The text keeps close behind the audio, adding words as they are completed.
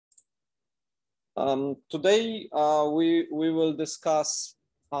Today we will discuss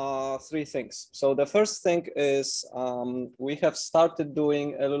three things. So the first thing is we have started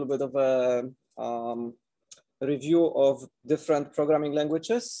doing a little bit of a review of different programming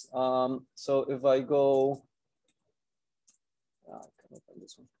languages. So if I go, I can open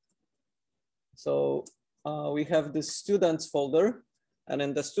this one. So we have the students folder, and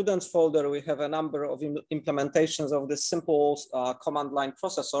in the students folder we have a number of implementations of this simple command line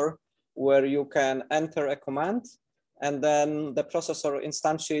processor, where you can enter a command and then the processor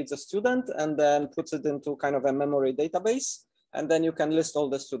instantiates a student and then puts it into kind of a memory database, and then you can list all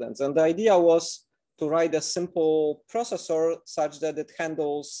the students. And the idea was to write a simple processor such that it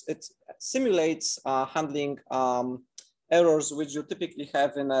simulates handling errors which you typically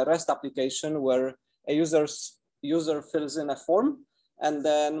have in a REST application, where a user fills in a form and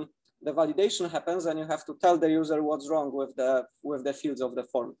then the validation happens and you have to tell the user what's wrong with the fields of the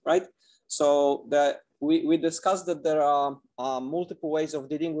form, right? So we discussed that there are multiple ways of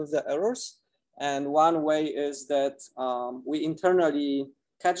dealing with the errors. And one way is that we internally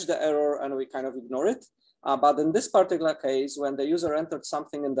catch the error and we kind of ignore it. But in this particular case, when the user entered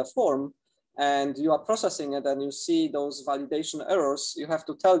something in the form and you are processing it and you see those validation errors, you have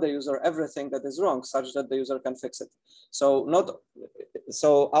to tell the user everything that is wrong such that the user can fix it. So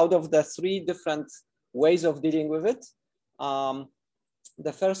out of the three different ways of dealing with it,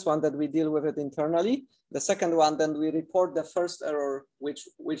 the first one that we deal with it internally, the second one, then we report the first error which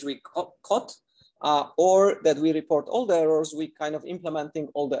we caught, or that we report all the errors, we kind of implementing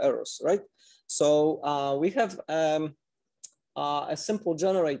all the errors, right? So we have a simple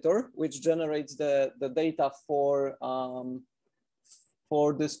generator which generates the data for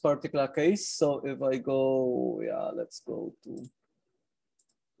this particular case. So if I go, let's go to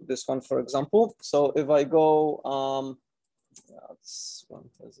this one, for example. So if I go, this one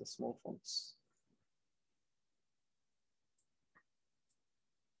has a small fonts.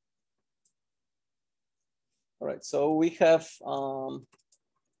 All right, so we have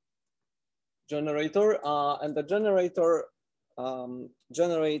generator, and the generator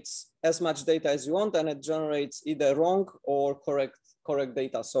generates as much data as you want, and it generates either wrong or correct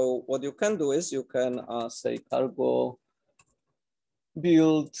data. So what you can do is you can say cargo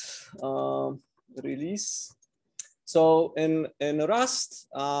build release. So in Rust,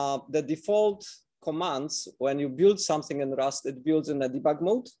 the default commands, when you build something in Rust, it builds in the debug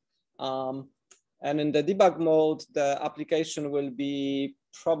mode. And in the debug mode, the application will be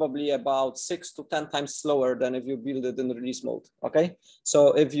probably about 6 to 10 times slower than if you build it in release mode, okay?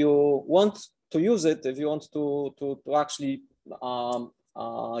 So if you want to use it, if you want to actually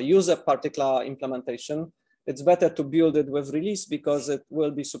use a particular implementation, it's better to build it with release because it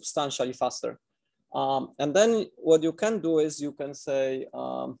will be substantially faster. And then what you can do is you can say,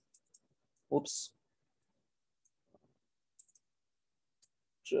 oops,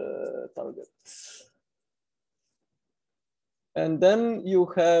 target. And then you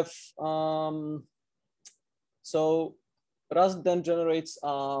have, so Rust then generates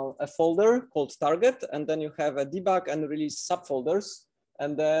a folder called target, and then you have a debug and release subfolders.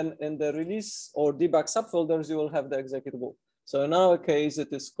 And then in the release or debug subfolders, you will have the executable. So in our case,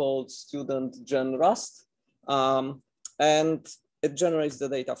 it is called student gen Rust, and it generates the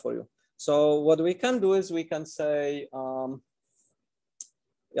data for you. So what we can do is we can say,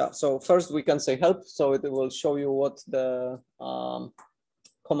 so first we can say help. So it will show you what the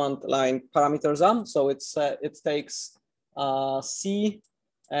command line parameters are. So it takes C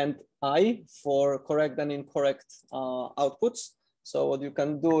and I for correct and incorrect outputs. So what you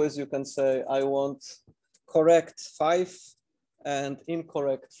can do is you can say, I want correct 5 and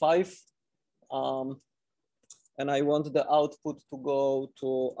incorrect 5. And I want the output to go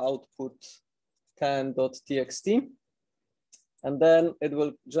to output 10.txt. And then it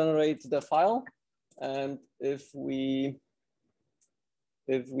will generate the file. And if we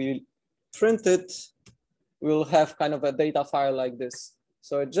print it, we'll have kind of a data file like this.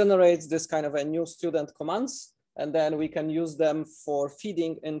 So it generates this kind of a new student commands, and then we can use them for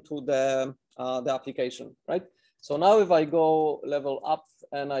feeding into the application, right? So now if I go level up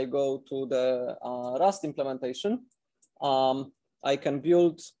and I go to the Rust implementation, I can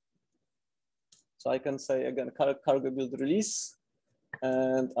build. So I can say again, cargo build release,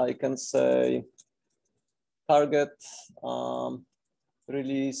 and I can say target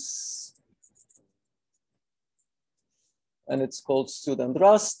release, and it's called student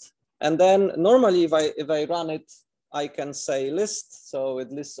Rust. And then normally if I run it, I can say list. So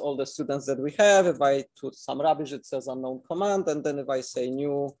it lists all the students that we have. If I put some rubbish, it says unknown command. And then if I say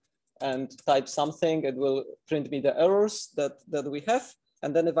new and type something, it will print me the errors that we have.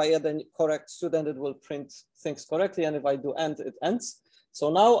 And then if I add a correct student, it will print things correctly. And if I do end, it ends.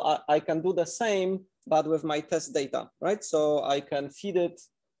 So now I can do the same, but with my test data, right? So I can feed it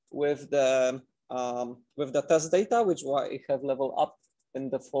with the test data, which I have level up in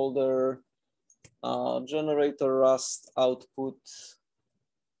the folder generator Rust output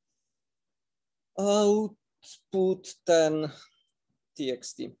 10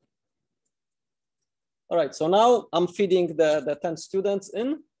 txt. All right, so now I'm feeding the 10 students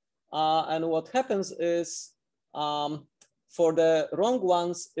in, and what happens is for the wrong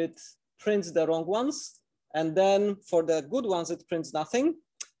ones, it prints the wrong ones, and then for the good ones, it prints nothing.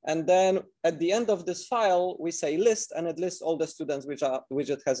 And then at the end of this file, we say list, and it lists all the students which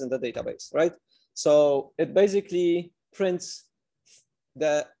it has in the database, right? So it basically prints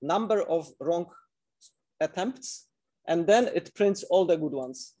the number of wrong attempts, and then it prints all the good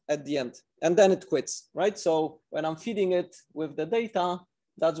ones at the end, and then it quits, right? So when I'm feeding it with the data,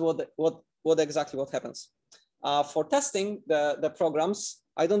 that's what exactly happens. For testing the programs,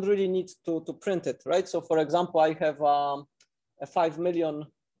 I don't really need to print it, right? So for example, I have a 5 million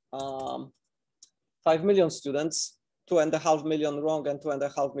students, 2.5 million wrong and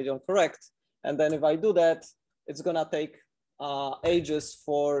 2.5 million correct. And then if I do that, it's gonna take ages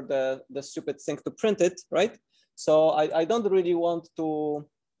for the stupid thing to print it, right? So I don't really want to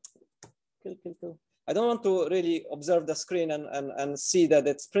I don't want to really observe the screen and see that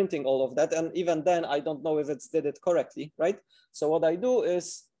it's printing all of that. And even then, I don't know if it's did it correctly, right? So what I do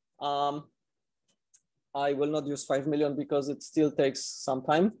is I will not use 5 million because it still takes some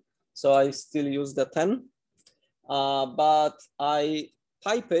time. So I still use the 10, but I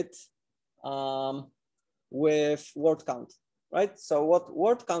pipe it with word count, right? So what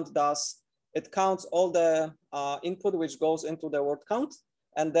word count does, it counts all the input which goes into the word count,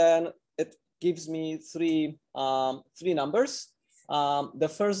 and then it gives me three numbers. The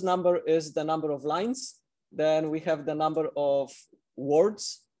first number is the number of lines. Then we have the number of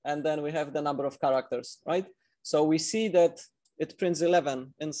words, and then we have the number of characters, right? So we see that it prints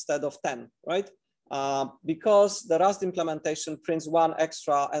 11 instead of 10, right? Because the Rust implementation prints one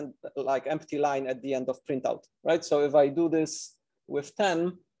extra and like empty line at the end of printout, right? So if I do this with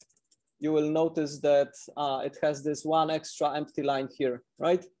 10, you will notice that it has this one extra empty line here,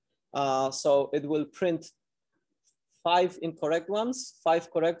 right? So it will print 5 incorrect ones, 5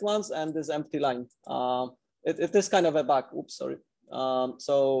 correct ones, and this empty line. It is kind of a bug. Oops, sorry.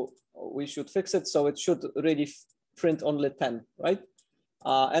 So we should fix it. So it should really print only 10, right?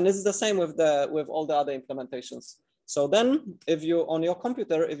 And it's the same with all the other implementations. So then, if you on your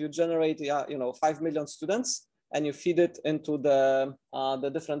computer, if you generate 5 million students and you feed it into the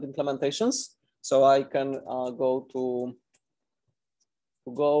different implementations, so I can go to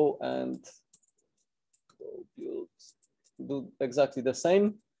Go and do exactly the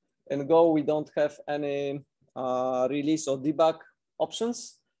same. In Go, we don't have any release or debug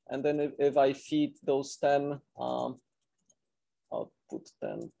options. And then if I feed those 10, output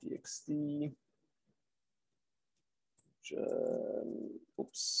 10 txt,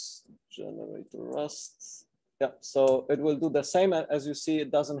 generator Rust. Yeah, so it will do the same. As you see,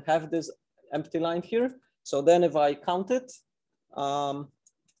 it doesn't have this empty line here. So then if I count it,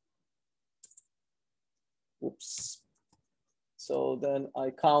 so then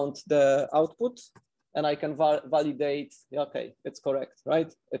I count the output and I can validate, okay, it's correct,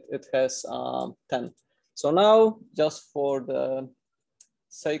 right? It has 10. So now, just for the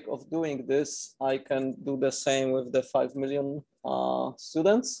sake of doing this, I can do the same with the 5 million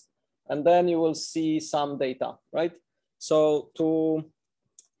students, and then you will see some data, right? So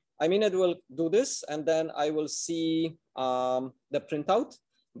it will do this, and then I will see the printout,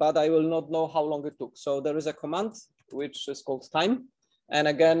 but I will not know how long it took. So there is a command which is called time. And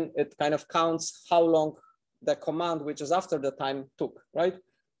again, it kind of counts how long the command, which is after the time, took, right?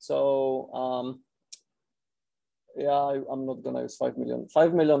 So yeah, I'm not gonna use 5 million.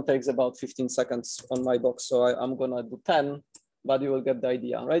 5 million takes about 15 seconds on my box. So I'm gonna do 10, but you will get the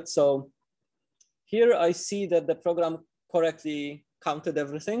idea, right? So here I see that the program correctly counted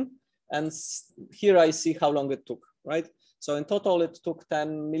everything. And here I see how long it took, right? So in total, it took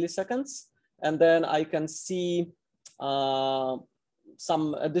 10 milliseconds. And then I can see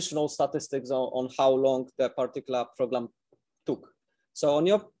some additional statistics on how long the particular program took. So on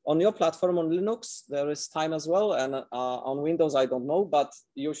your platform on Linux, there is time as well. And on Windows, I don't know, but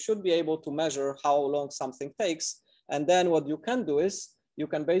you should be able to measure how long something takes. And then what you can do is you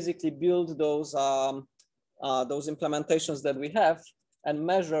can basically build those implementations that we have and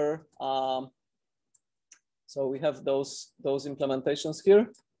measure. So we have those implementations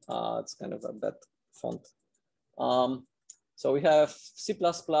here. It's kind of a bad font. So we have C++,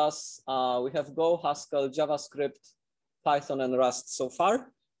 we have Go, Haskell, JavaScript, Python, and Rust so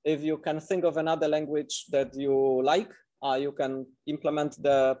far. If you can think of another language that you like, you can implement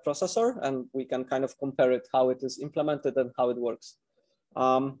the processor and we can kind of compare it, how it is implemented and how it works.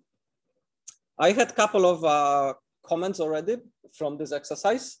 I had a couple of comments already from this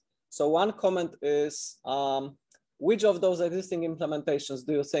exercise. So one comment is, which of those existing implementations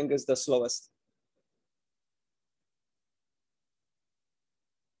do you think is the slowest?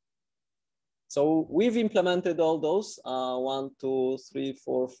 So we've implemented all those 1, 2, 3,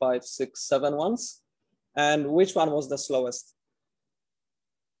 4, 5, 6, 7 ones. And which one was the slowest?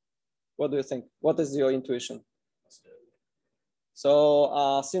 What do you think? What is your intuition? So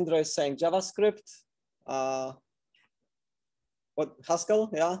Sindra is saying JavaScript. What, Haskell?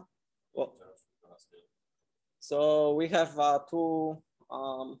 Yeah. Well, so we have two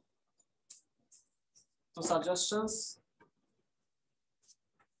suggestions.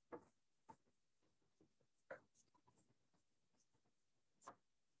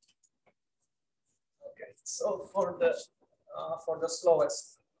 Okay, so for the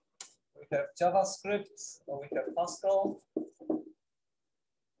slowest, we have JavaScript, or we have Haskell.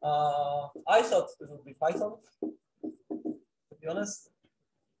 I thought it would be Python, to be honest.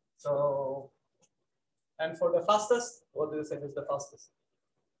 So, and for the fastest, what do you think is the fastest?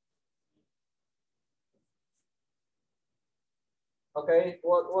 Okay,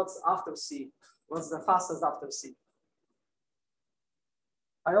 what's after C? What's the fastest after C?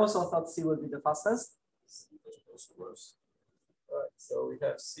 I also thought C would be the fastest. Right, so we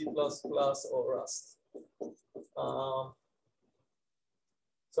have C++ or Rust.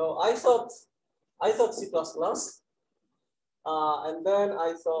 So I thought C++, and then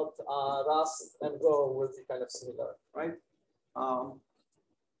I thought Rust and Go will be kind of similar, right?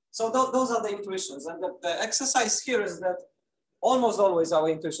 So those are the intuitions, and the exercise here is that almost always our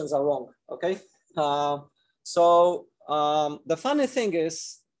intuitions are wrong, okay? So the funny thing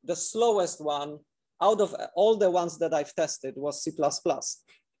is the slowest one out of all the ones that I've tested was C++,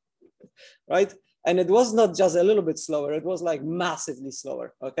 right? And it was not just a little bit slower, it was like massively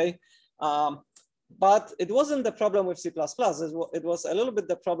slower, okay? But it wasn't the problem with C++, it was a little bit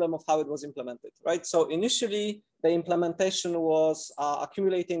the problem of how it was implemented, right? So initially, the implementation was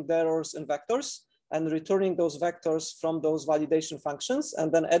accumulating the errors in vectors and returning those vectors from those validation functions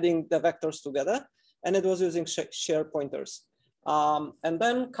and then adding the vectors together. And it was using share pointers. And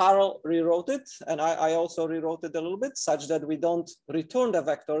then Carl rewrote it, and I also rewrote it a little bit such that we don't return the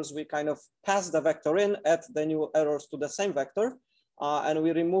vectors, we kind of pass the vector in, add the new errors to the same vector, and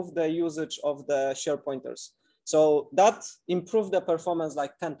we remove the usage of the share pointers. So that improved the performance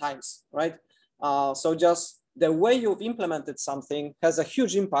like 10 times, right? So just the way you've implemented something has a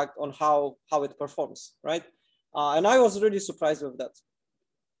huge impact on how it performs, right? And I was really surprised with that.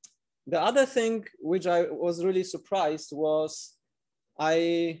 The other thing which I was really surprised was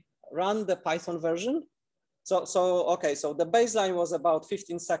I ran the Python version. So the baseline was about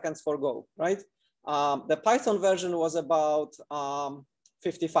 15 seconds for Go, right? The Python version was about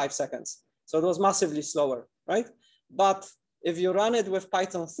 55 seconds. So it was massively slower, right? But if you run it with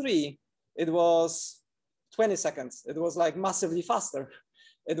Python 3, it was 20 seconds. It was like massively faster.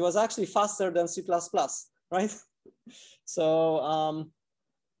 It was actually faster than C++, right? So,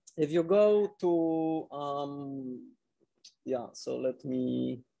 if you go to, so let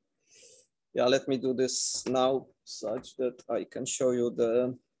me do this now such that I can show you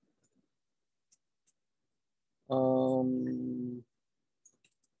the,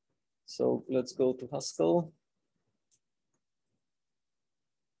 so let's go to Haskell.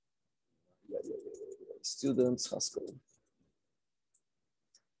 Students Haskell.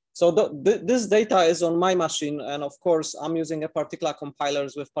 So this data is on my machine, and of course, I'm using a particular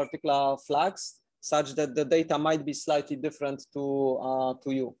compilers with particular flags, such that the data might be slightly different to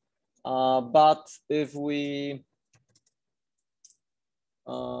you. But if we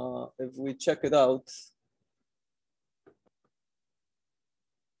check it out,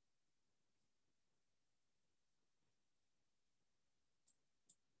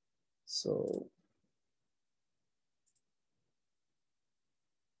 so.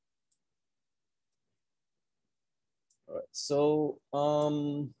 All right, so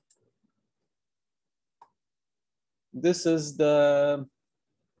this is the,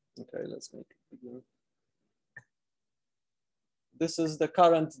 okay, let's make it bigger. This is the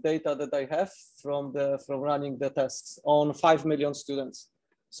current data that I have from running the tests on 5 million students.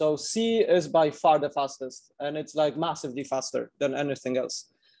 So C is by far the fastest, and it's like massively faster than anything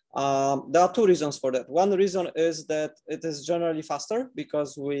else. There are two reasons for that. One reason is that it is generally faster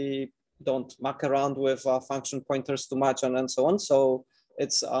because we don't muck around with function pointers too much and so on. So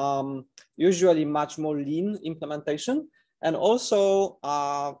it's usually much more lean implementation. And also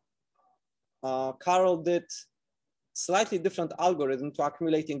Carol did slightly different algorithm to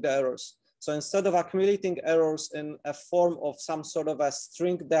accumulating the errors. So instead of accumulating errors in a form of some sort of a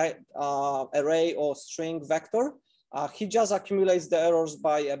string array or string vector, he just accumulates the errors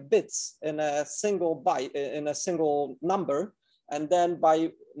by bits in a single byte, in a single number. And then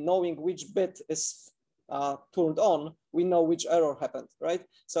by knowing which bit is turned on, we know which error happened, right?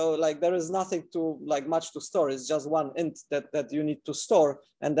 So like there is nothing to like much to store. It's just one int that you need to store.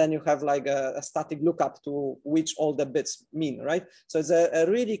 And then you have like a static lookup to which all the bits mean, right? So it's a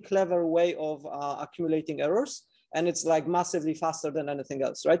really clever way of accumulating errors. And it's like massively faster than anything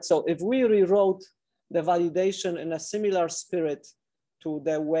else, right? So if we rewrote the validation in a similar spirit to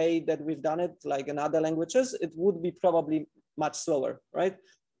the way that we've done it, like in other languages, it would be probably much slower, right?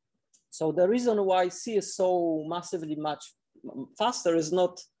 So the reason why C is so massively much faster is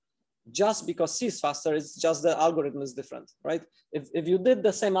not just because C is faster, it's just the algorithm is different, right? If you did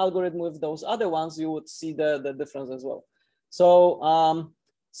the same algorithm with those other ones, you would see the difference as well. So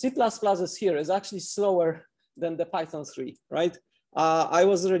C++ is here, is actually slower than the Python 3, right? I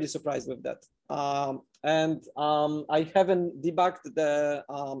was really surprised with that. I haven't debugged the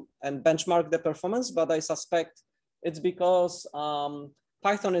and benchmarked the performance, but I suspect it's because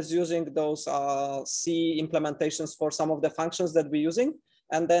Python is using those C implementations for some of the functions that we're using.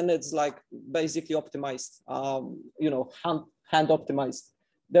 And then it's like basically optimized, hand optimized.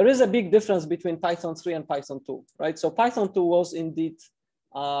 There is a big difference between Python 3 and Python 2, right? So Python 2 was indeed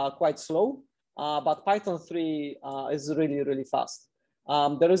quite slow, but Python 3 is really, really fast.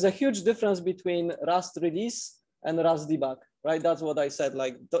 There is a huge difference between Rust release and Rust debug, right? That's what I said,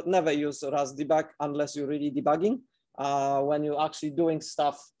 like never use Rust debug unless you're really debugging. When you're actually doing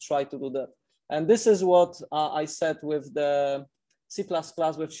stuff, try to do that. And this is what I said with the C++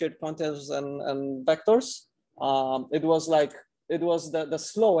 with shared pointers and vectors. It was the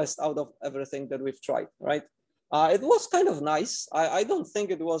slowest out of everything that we've tried, right? It was kind of nice. I don't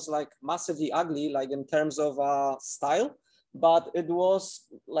think it was like massively ugly, like in terms of style, but it was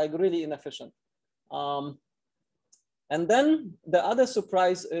like really inefficient. And then the other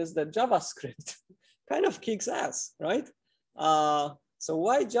surprise is that JavaScript kind of kicks ass, right? So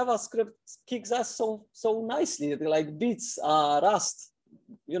why JavaScript kicks ass so nicely? It like beats Rust,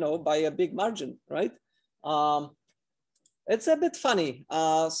 by a big margin, right? It's a bit funny.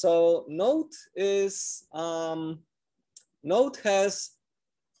 So Node has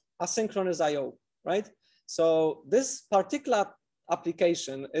asynchronous I/O, right? So this particular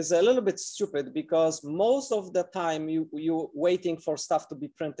application is a little bit stupid because most of the time you're waiting for stuff to be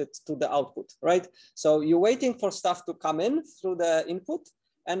printed to the output, right? So you're waiting for stuff to come in through the input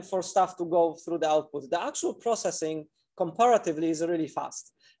and for stuff to go through the output. The actual processing comparatively is really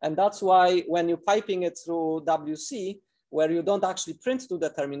fast. And that's why when you're piping it through WC, where you don't actually print to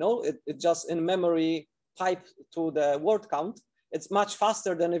the terminal, it just in memory pipe to the word count, it's much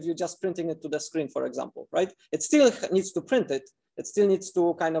faster than if you're just printing it to the screen, for example, right? It still needs to print it. It still needs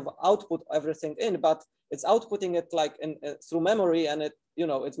to kind of output everything in, but it's outputting it like through memory, and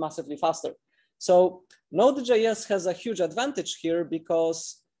it's massively faster. So Node.js has a huge advantage here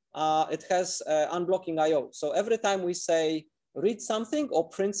because it has unblocking I/O. So every time we say read something or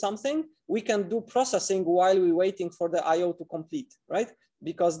print something, we can do processing while we're waiting for the I/O to complete, right?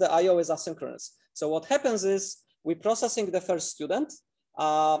 Because the I/O is asynchronous. So what happens is we're processing the first student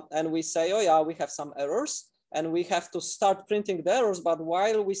and we say, oh yeah, we have some errors and we have to start printing the errors. But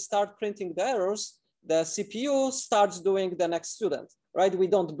while we start printing the errors, the CPU starts doing the next student, right? We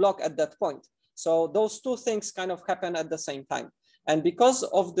don't block at that point. So those two things kind of happen at the same time. And because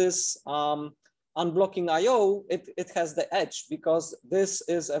of this unblocking I/O, it has the edge because this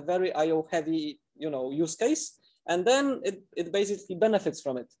is a very I/O heavy, use case. And then it basically benefits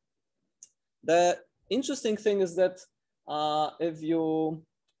from it. The interesting thing is that if you,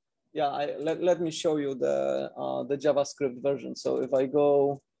 let me show you the JavaScript version. So if I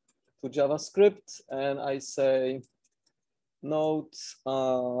go to JavaScript and I say Node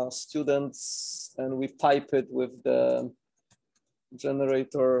students, and we pipe it with the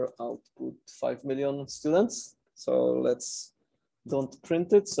generator output 5 million students. So let's don't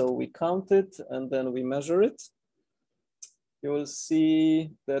print it. So we count it and then we measure it. You will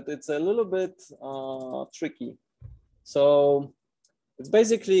see that it's a little bit tricky. So it's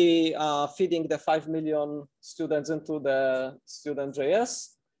basically feeding the 5 million students into the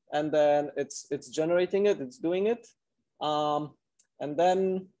student.js, and then it's generating it, it's doing it. And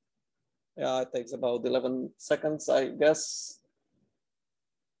then, it takes about 11 seconds, I guess.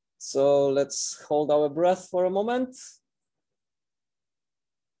 So let's hold our breath for a moment.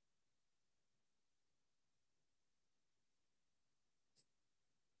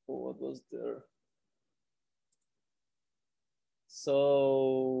 What was there?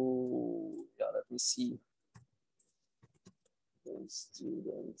 So yeah, let me see.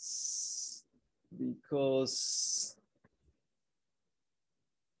 Students, because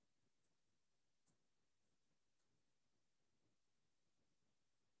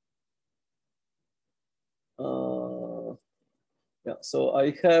yeah, so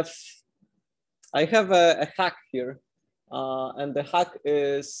I have a hack here, and the hack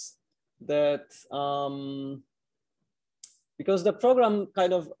is that because the program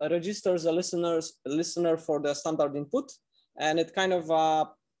kind of registers a listener for the standard input, and it kind of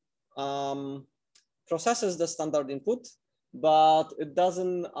processes the standard input, but it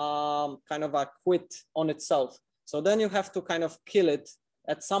doesn't kind of quit on itself. So then you have to kind of kill it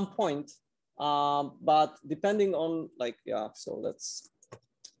at some point. But depending on like, yeah, so let's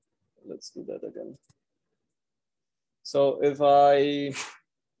do that again. So if I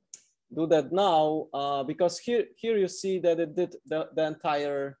do that now, because here you see that it did the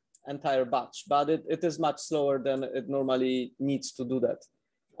entire batch, but it is much slower than it normally needs to do that.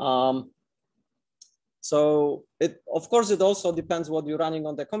 So of course, it also depends what you're running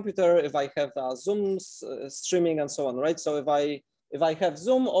on the computer. If I have Zoom streaming and so on, right? So if I have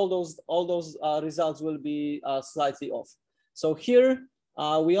Zoom, all those results will be slightly off. So here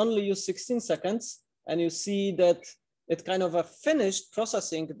we only use 16 seconds, and you see that it kind of finished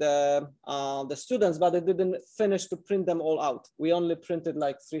processing the students, but it didn't finish to print them all out. We only printed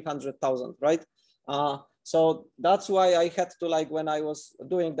like 300,000, right? So that's why I had to, like, when I was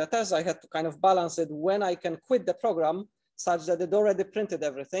doing the test, I had to kind of balance it when I can quit the program such that it already printed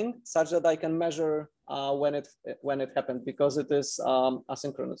everything, such that I can measure when it happened, because it is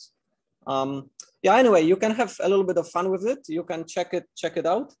asynchronous. Yeah, anyway, you can have a little bit of fun with it. You can check it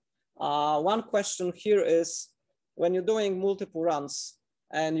out. One question here is, when you're doing multiple runs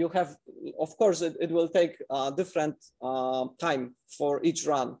and you have, of course, it will take different time for each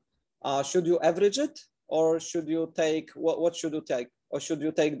run. Should you average it? Or should you take, what should you take? Or should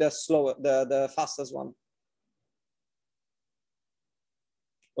you take the fastest one?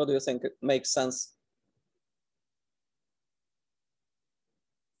 What do you think makes sense?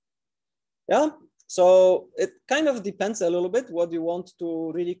 Yeah, so it kind of depends a little bit what you want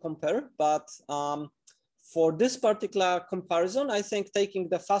to really compare. But for this particular comparison, I think taking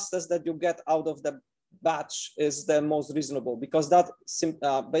the fastest that you get out of the batch is the most reasonable, because that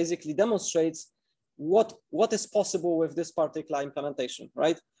basically demonstrates what is possible with this particular implementation,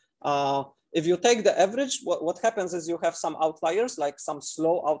 right? If you take the average, what happens is you have some outliers, like some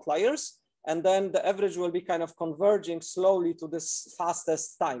slow outliers, and then the average will be kind of converging slowly to this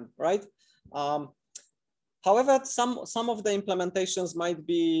fastest time, right? However, some of the implementations might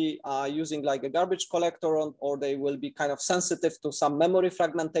be using like a garbage collector, or they will be kind of sensitive to some memory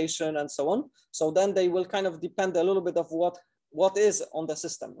fragmentation and so on. So then they will kind of depend a little bit of what is on the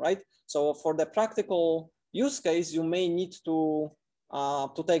system, right? So for the practical use case, you may need to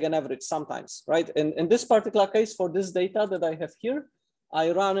take an average sometimes, right? In this particular case, for this data that I have here,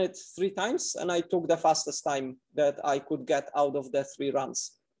 I ran it 3 times and I took the fastest time that I could get out of the 3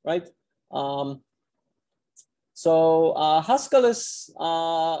 runs, right? So Haskell is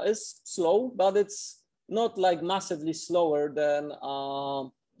slow, but it's not like massively slower than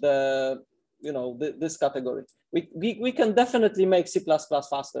this category. We can definitely make C++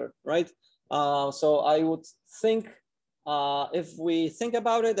 faster, right? So I would think if we think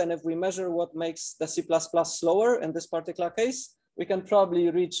about it and if we measure what makes the C++ slower in this particular case, we can probably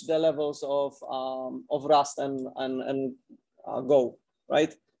reach the levels of Rust and Go,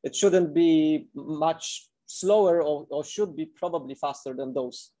 right? It shouldn't be much slower, or should be probably faster than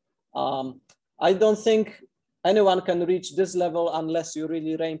those. I don't think anyone can reach this level unless you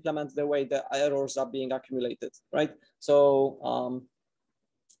really re-implement the way the errors are being accumulated, right? So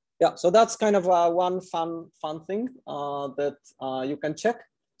yeah, so that's kind of one fun thing that you can check.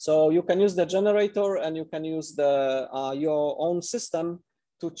 So you can use the generator and you can use the your own system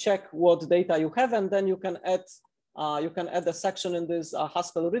to check what data you have, and then you can add a section in this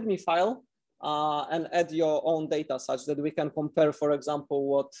Haskell README file and add your own data, such that we can compare, for example,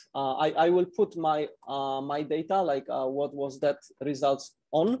 what I will put my my data, like what was that results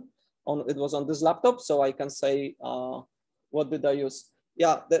on it was on this laptop, so I can say what did I use.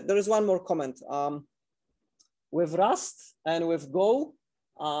 Yeah, there is one more comment. With Rust and with Go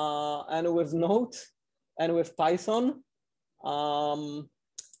and with Node and with Python,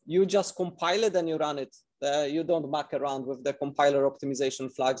 you just compile it and you run it. You don't muck around with the compiler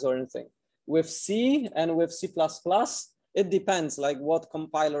optimization flags or anything. With C and with C++, it depends like what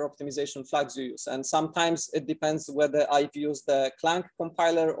compiler optimization flags you use. And sometimes it depends whether I've used the Clang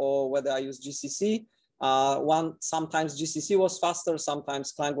compiler or whether I use GCC. Sometimes GCC was faster,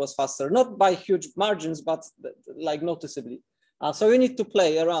 sometimes Clang was faster, not by huge margins, but like noticeably. So you need to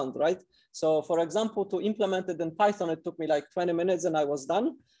play around, right? So for example, to implement it in Python, it took me like 20 minutes and I was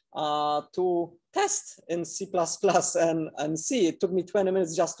done. To test in C++ and C, it took me 20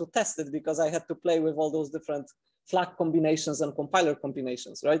 minutes just to test it because I had to play with all those different flag combinations and compiler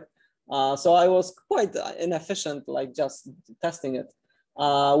combinations, right? So I was quite inefficient, like just testing it.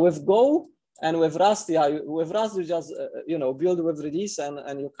 With Go and with Rust, yeah, with Rust you just build with release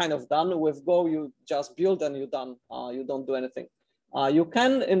and you're kind of done. With Go, you just build and you're done. You don't do anything. You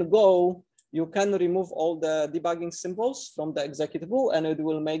can in Go, you can remove all the debugging symbols from the executable and it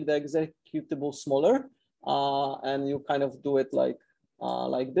will make the executable smaller. And you kind of do it like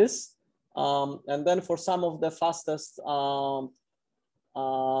this. And then for some of the fastest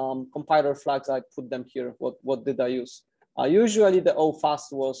compiler flags, I put them here. What did I use? Usually the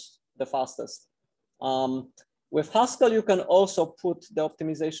O-fast was the fastest. With Haskell, you can also put the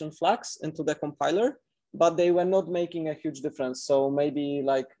optimization flags into the compiler, but they were not making a huge difference. So maybe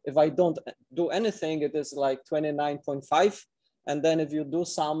like if I don't do anything, it is like 29.5. And then if you do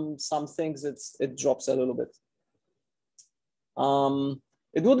some things, it drops a little bit.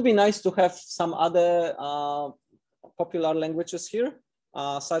 It would be nice to have some other popular languages here,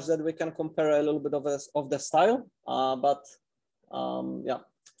 such that we can compare a little bit of the style. Yeah.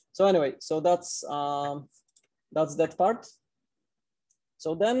 So anyway, so that's that part.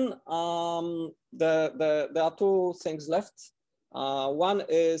 So then there are two things left. One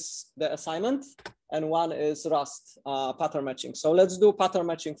is the assignment and one is Rust pattern matching. So let's do pattern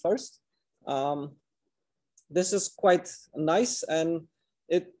matching first. This is quite nice and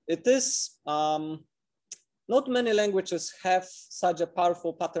it is, not many languages have such a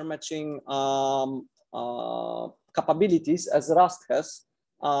powerful pattern matching capabilities as Rust has.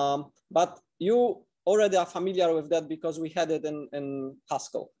 But you already are familiar with that because we had it in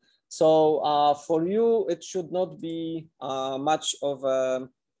Haskell. So for you, it should not be much of a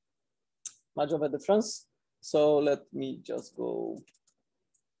difference. So let me just go.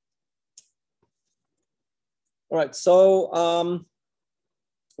 All right. So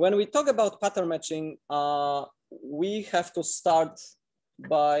when we talk about pattern matching, we have to start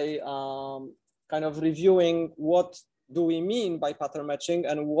by kind of reviewing what do we mean by pattern matching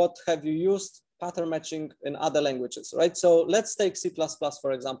and what have you used pattern matching in other languages, right? So let's take C++,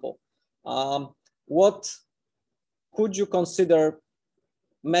 for example. What could you consider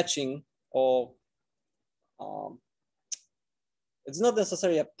matching or it's not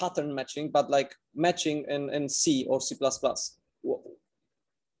necessarily a pattern matching, but like matching in C or C++?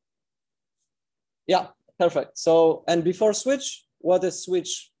 Yeah, perfect. So, and before switch, what is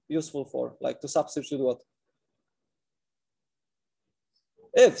switch useful for? Like to substitute what?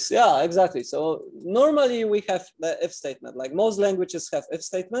 Ifs, yeah, exactly. So normally we have the if statement, like most languages have if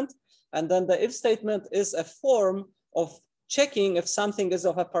statement. And then the if statement is a form of checking if something is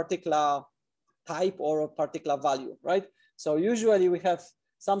of a particular type or a particular value, right? So usually we have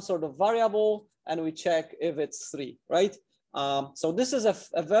some sort of variable and we check if it's 3, right? So this is a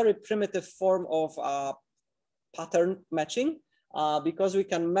very primitive form of pattern matching because we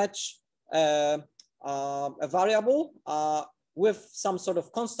can match a variable with some sort of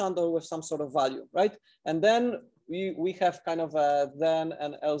constant or with some sort of value, right? And then we have kind of a then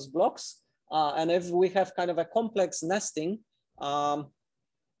and else blocks. And if we have kind of a complex nesting,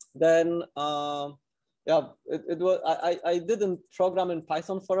 then yeah, it was, I didn't program in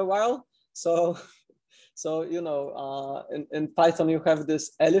Python for a while. So you know, in Python, you have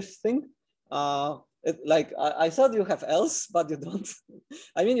this elif thing. I thought you have else, but you don't.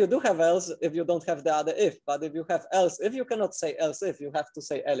 I mean, you do have else if you don't have the other if, but if you have else, if you cannot say else if, you have to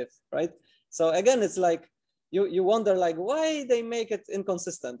say elif, right? So again, it's like, you wonder like why they make it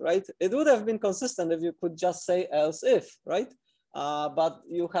inconsistent, right? It would have been consistent if you could just say else if, right? But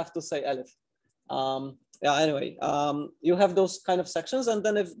you have to say elif. Yeah, anyway, you have those kind of sections, and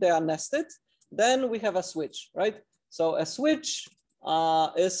then if they are nested, then we have a switch, right? So a switch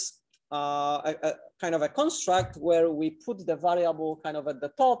is a kind of a construct where we put the variable kind of at the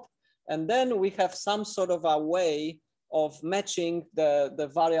top, and then we have some sort of a way of matching the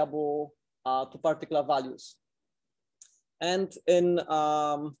variable to particular values. And in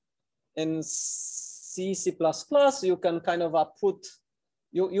C++, you can kind of put,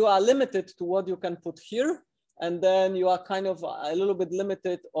 you are limited to what you can put here. and then you are kind of a little bit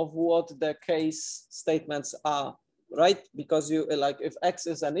limited of what the case statements are, right? Because you like if X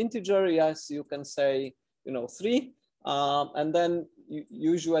is an integer, yes, you can say, 3. And then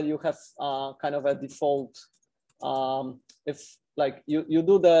usually you have kind of a default. If like you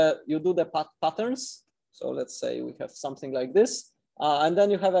do the patterns. So let's say we have something like this, and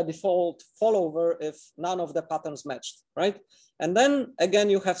then you have a default fallover if none of the patterns matched, right? And then again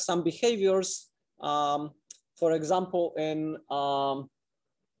you have some behaviors. For example, in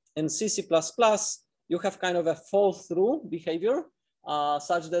C++, you have kind of a fall through behavior,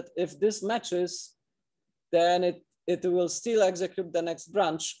 such that if this matches, then it will still execute the next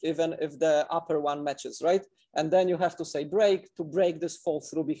branch, even if the upper one matches, right? And then you have to say break to break this fall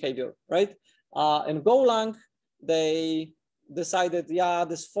through behavior, right? In Golang, they decided, yeah,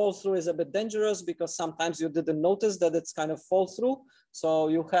 this fall through is a bit dangerous because sometimes you didn't notice that it's kind of fall through. So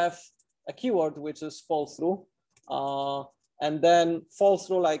you have a keyword which is fall through, and then fall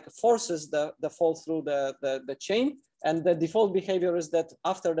through like forces the fall through the chain. And the default behavior is that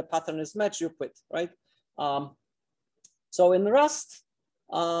after the pattern is matched, you quit, right? So in Rust,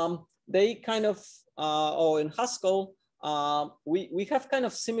 they kind of, or in Haskell, we have kind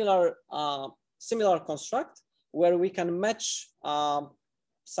of similar construct where we can match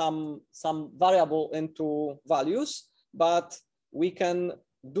some variable into values, but we can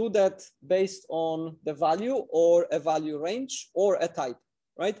do that based on the value or a value range or a type,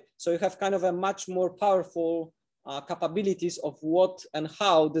 right? So you have kind of a much more powerful capabilities of what and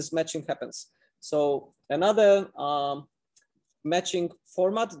how this matching happens. So another matching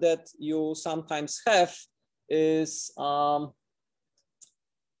format that you sometimes have is, for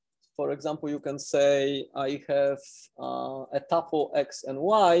example, you can say I have a tuple X and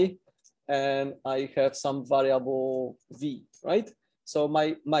Y, and I have some variable V, right? So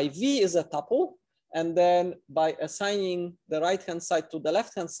my V is a tuple, and then by assigning the right-hand side to the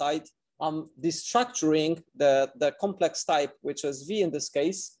left-hand side, I'm destructuring the complex type, which is V in this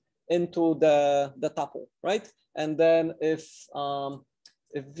case, into the tuple, right? And then if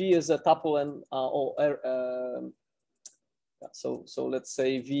V is a tuple and so let's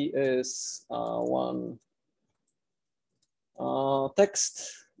say V is one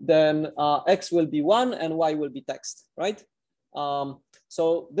text, then X will be 1 and Y will be text, right?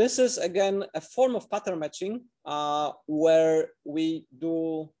 So this is again a form of pattern matching where we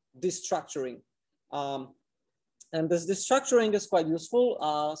do destructuring. And this destructuring is quite useful.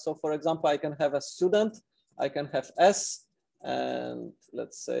 So for example, I can have a student, I can have S, and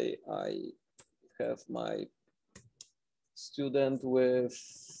let's say I have my student with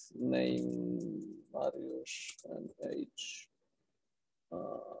name Mariusz and age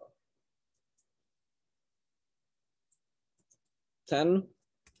 10,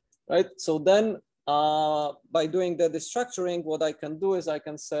 right? So then by doing the destructuring, what I can do is I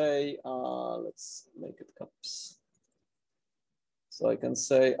can say, let's make it caps. So I can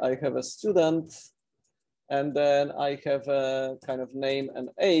say I have a student, and then I have a kind of name and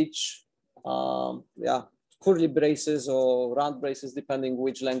age, yeah, curly braces or round braces, depending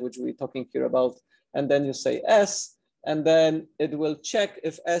which language we're talking here about. And then you say S, and then it will check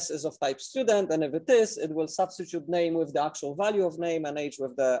if S is of type student, and if it is, it will substitute name with the actual value of name and age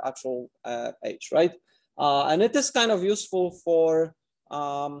with the actual age, right? And it is kind of useful for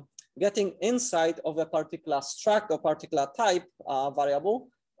getting insight of a particular struct or particular type variable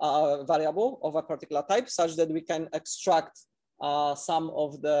of a particular type, such that we can extract some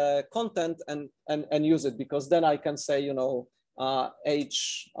of the content and use it, because then I can say,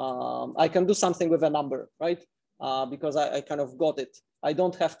 age, I can do something with a number, right? Because I kind of got it. I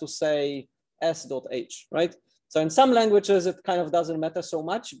don't have to say s.age, right? So in some languages, it kind of doesn't matter so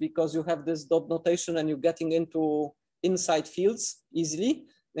much because you have this dot notation and you're getting into inside fields easily.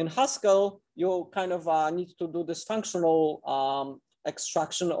 In Haskell, you kind of need to do this functional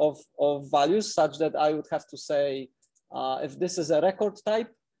extraction of values, such that I would have to say, if this is a record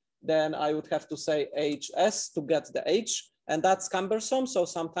type, then I would have to say HS to get the H, and that's cumbersome. So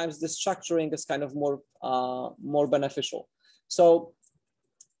sometimes the structuring is kind of more beneficial. So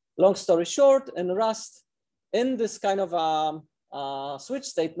long story short, in Rust, in this kind of switch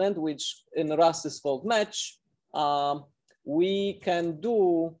statement, which in Rust is called match, we can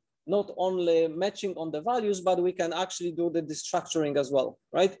do not only matching on the values, but we can actually do the destructuring as well,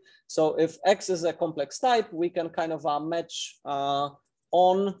 right? So if X is a complex type, we can kind of match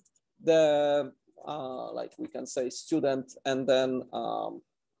on the, like we can say student, and then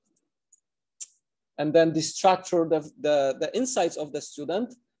destructure the insights of the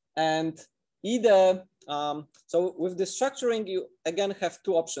student, and either So with the structuring, you again have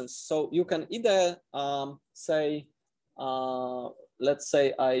two options. So you can either say, let's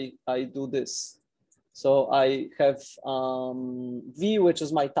say I do this. So I have V, which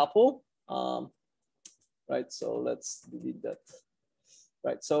is my tuple, right? So let's delete that.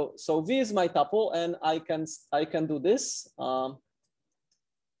 Right. So V is my tuple, and I can do this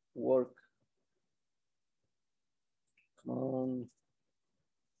work on.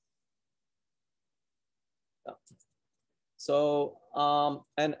 Yeah. So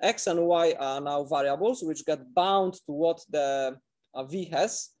and X and Y are now variables which get bound to what the V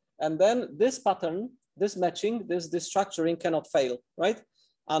has, and then this pattern, this matching, this structuring cannot fail, right?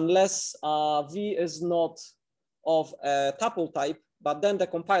 Unless V is not of a tuple type, but then the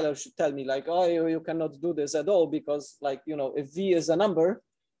compiler should tell me like, oh, you cannot do this at all, because like, you know, if V is a number,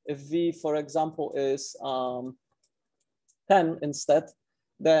 if V, for example, is 10 instead,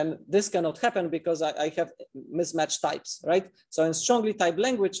 then this cannot happen because I have mismatched types, right? So in strongly typed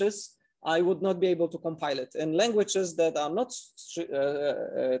languages, I would not be able to compile it. In languages that are not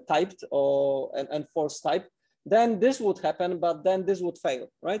typed or and force type, then this would happen, but then this would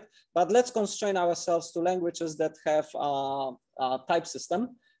fail, right? But let's constrain ourselves to languages that have a type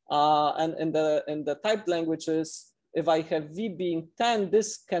system. And in the typed languages, if I have V being 10,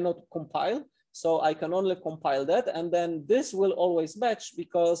 this cannot compile. So I can only compile that, and then this will always match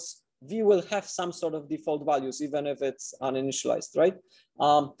because V will have some sort of default values, even if it's uninitialized, right?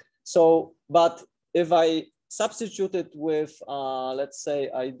 So, but if I substitute it with, let's say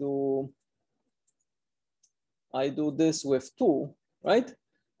I do this with 2, right?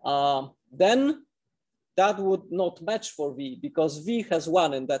 Then that would not match for V because V has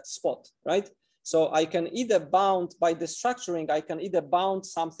 1 in that spot, right? So I can either bound, by the structuring, I can either bound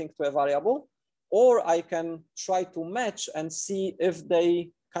something to a variable, or I can try to match and see if they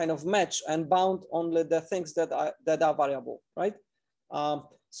kind of match and bound only the things that are variable, right?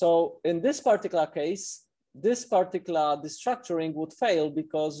 So in this particular case, this particular destructuring would fail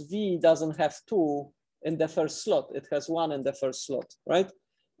because V doesn't have 2 in the first slot. It has 1 in the first slot, right?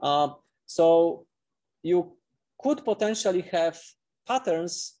 So you could potentially have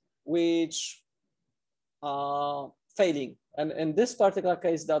patterns which are failing. And in this particular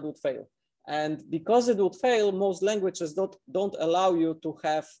case, that would fail. And because it would fail, most languages don't allow you to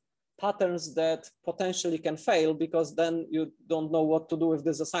have patterns that potentially can fail, because then you don't know what to do with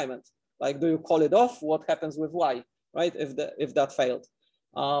this assignment. Like, do you call it off? What happens with Y, right? If that failed.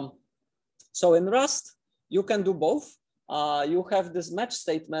 So in Rust, you can do both. You have this match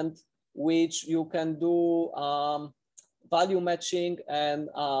statement, which you can do value matching and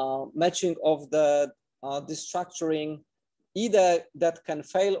matching of the destructuring, either that can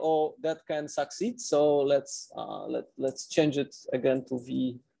fail or that can succeed. So let's change it again to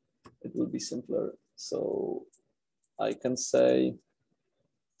V. It will be simpler. So I can say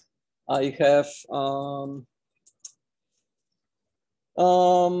I have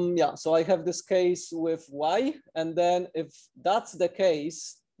yeah, so I have this case with Y, and then if that's the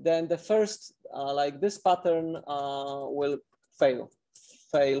case, then the first like this pattern will fail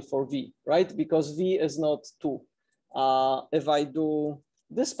for V, right? Because V is not 2. If I do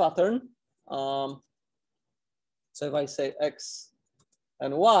this pattern, so if I say X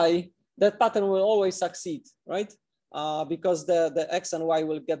and Y, that pattern will always succeed, right? Because the X and Y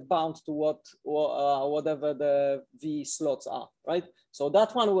will get bound to whatever the V slots are, right? So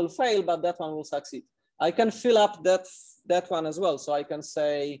that one will fail, but that one will succeed. I can fill up that one as well. So I can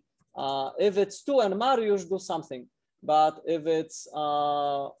say, if it's 2 and Mariusz, do something. But if it's,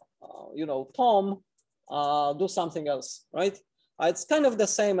 you know, Tom, do something else, right? It's kind of the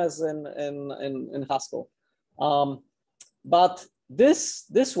same as in Haskell. But this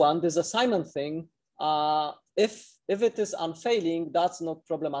assignment thing, if it is unfailing, that's not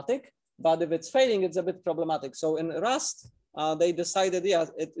problematic. But if it's failing, it's a bit problematic. So in Rust, they decided, yeah,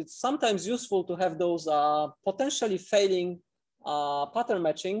 it's sometimes useful to have those potentially failing pattern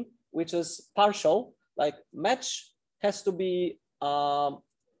matching, which is partial. Like match has to be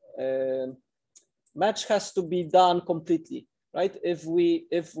done completely, right? If we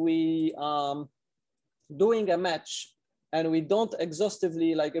doing a match and we don't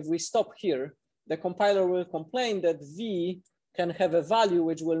exhaustively, like if we stop here, the compiler will complain that V can have a value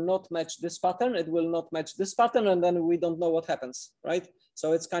which will not match this pattern, it will not match this pattern, and then we don't know what happens, right?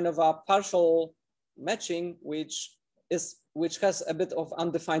 So it's kind of a partial matching which has a bit of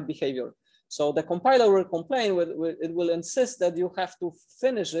undefined behavior. So the compiler will complain, it will insist that you have to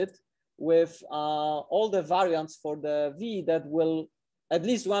finish it with all the variants for the V that will, at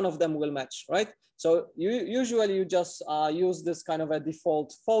least one of them will match, right? So usually you just use this kind of a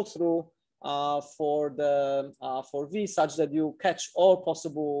default fall through for V such that you catch all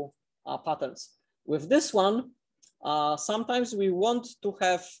possible patterns. With this one, sometimes we want to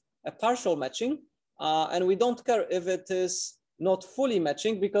have a partial matching, and we don't care if it is not fully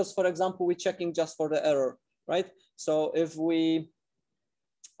matching because, for example, we're checking just for the error, right? So if we,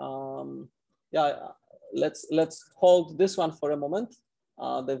 let's hold this one for a moment,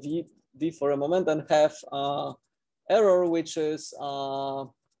 the V for a moment, and have error which is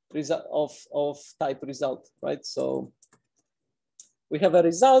result of type result, right? So we have a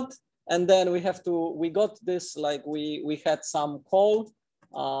result, and then we got this, like we had some call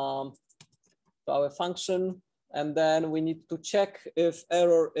to our function, and then we need to check if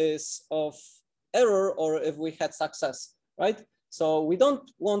error is of error or if we had success, right? So we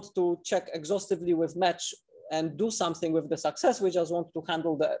don't want to check exhaustively with match and do something with the success. We just want to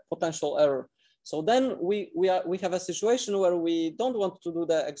handle the potential error. So then we have a situation where we don't want to do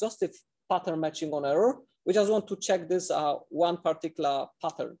the exhaustive pattern matching on error. We just want to check this one particular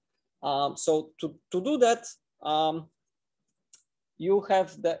pattern. So to do that, you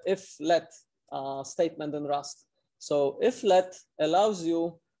have the if let statement in Rust. So if let allows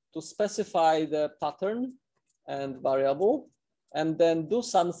you to specify the pattern and variable, and then do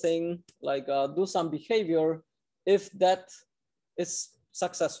something like do some behavior if that is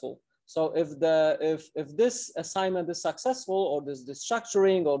successful. So if this assignment is successful, or this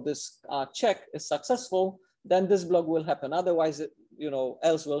structuring or this check is successful, then this block will happen. Otherwise,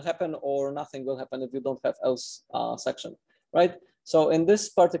 else will happen, or nothing will happen if you don't have else section, right? So in this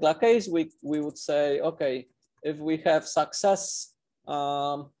particular case, we would say, okay, if we have success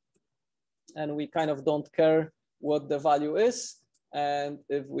and we kind of don't care what the value is, and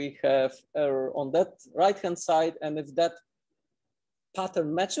if we have error on that right-hand side, and if that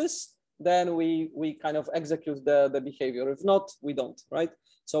pattern matches, then we kind of execute the behavior. If not, we don't, right?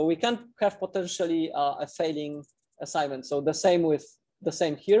 So we can have potentially a failing assignment. So the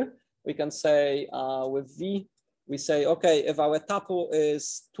same here. We can say with V, we say, okay, if our tuple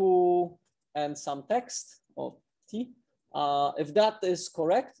is 2 and some text, or T, if that is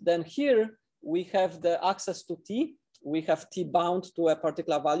correct, then here we have the access to T. We have T bound to a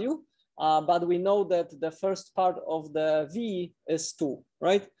particular value, but we know that the first part of the V is 2,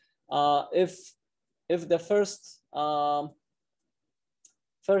 right? If the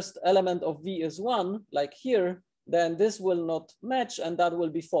first element of V is 1, like here, then this will not match, and that will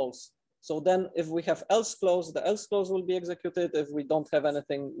be false. So then if we have else clause, the else clause will be executed. If we don't have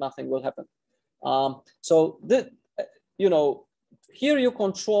anything, nothing will happen. So here you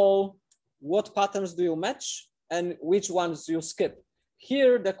control what patterns do you match and which ones you skip.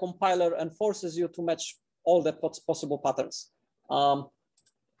 Here, the compiler enforces you to match all the possible patterns.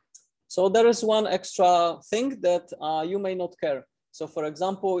 So there is one extra thing that you may not care. So for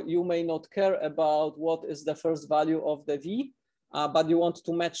example, you may not care about what is the first value of the V, but you want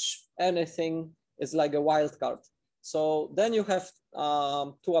to match anything is like a wildcard. So then you have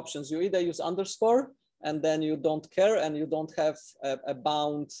two options. You either use underscore, and then you don't care and you don't have a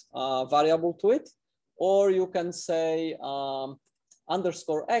bound variable to it, or you can say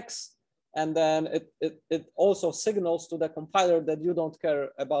underscore X, and then it also signals to the compiler that you don't care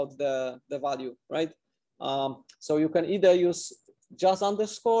about the value, right? So you can either use just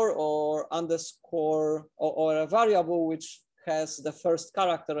underscore or underscore or a variable which has the first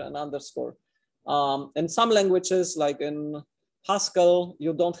character and underscore. In some languages, like in Haskell,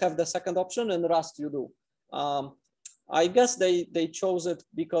 you don't have the second option. In Rust, you do. I guess they chose it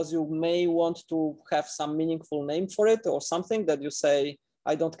because you may want to have some meaningful name for it or something that you say,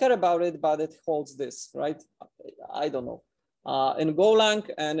 I don't care about it, but it holds this, right? I don't know. In Golang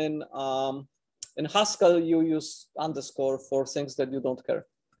and in Haskell, you use underscore for things that you don't care.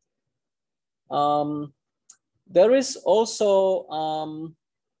 There is also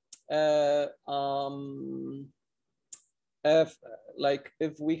like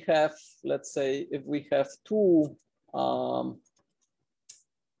if we have, let's say, if we have two, I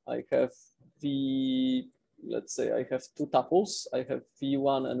have let's say I have two tuples. I have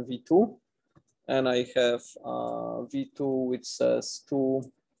V1 and V2, and I have V2 which says two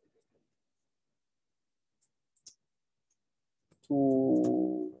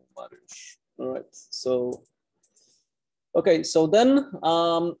Mariusz. All right, so okay, so then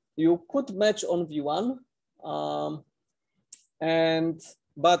you could match on V1,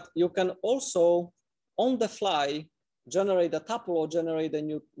 but you can also on the fly generate a tuple or generate a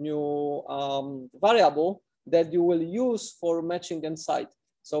new variable that you will use for matching inside.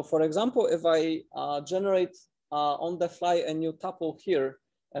 So for example, if I generate on the fly a new tuple here,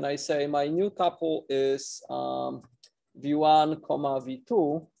 and I say my new tuple is V1,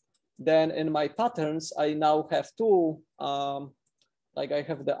 V2, then in my patterns, I now have two, like I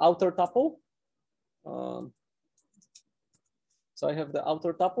have the outer tuple. So I have the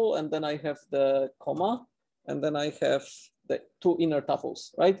outer tuple, and then I have the comma, and then I have the two inner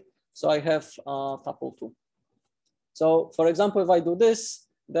tuples, right? So I have tuple 2. So for example, if I do this,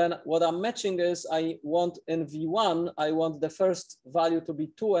 then what I'm matching is I want in V1, I want the first value to be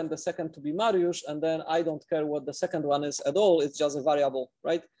 2 and the second to be Mariusz, and then I don't care what the second one is at all. It's just a variable,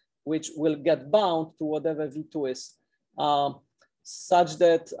 right? Which will get bound to whatever V2 is. Such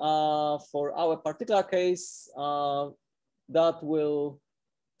that for our particular case, that will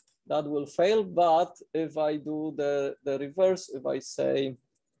fail. But if I do the reverse, if I say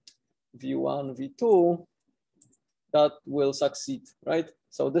V1, V2, that will succeed, right?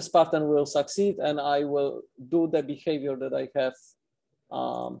 So this pattern will succeed, and I will do the behavior that I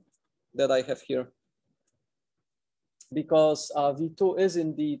have here, because V2 is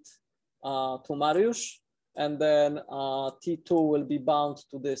indeed to Mariusz, and then T2 will be bound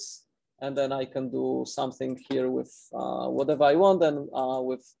to this, and then I can do something here with whatever I want, and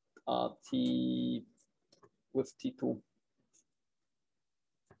with T2.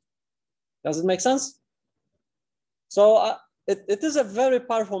 Does it make sense? So it is a very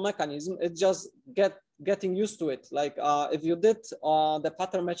powerful mechanism. It's just getting used to it. Like if you did the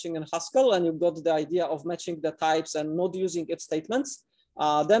pattern matching in Haskell and you got the idea of matching the types and not using if statements,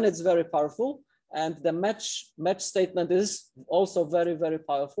 then it's very powerful. And the match statement is also very, very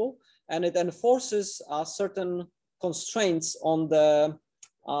powerful. And it enforces certain constraints on the,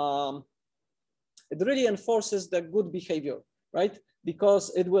 it really enforces the good behavior, right?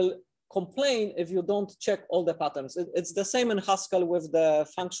 Because it will complain if you don't check all the patterns. It's the same in Haskell with the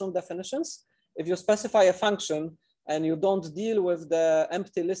function definitions. If you specify a function and you don't deal with the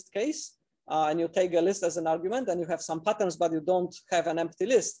empty list case, and you take a list as an argument and you have some patterns, but you don't have an empty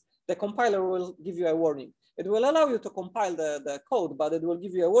list, the compiler will give you a warning. It will allow you to compile the code, but it will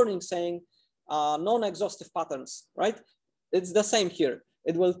give you a warning saying non-exhaustive patterns, right? It's the same here.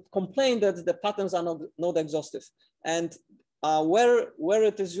 It will complain that the patterns are not exhaustive. And where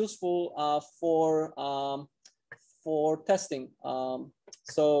it is useful for testing.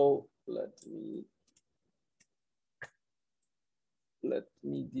 So let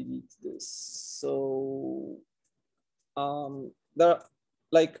me delete this. So there,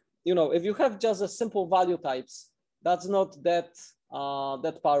 like, you know, if you have just a simple value types, that's not that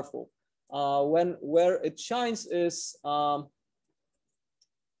that powerful. Where it shines is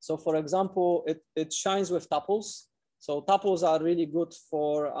so for example, it shines with tuples. So tuples are really good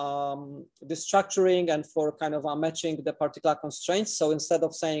for destructuring and for kind of matching the particular constraints. So instead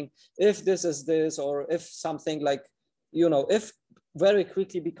of saying if this is this, or if something like, you know, if very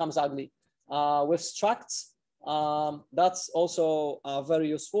quickly becomes ugly. With structs, that's also very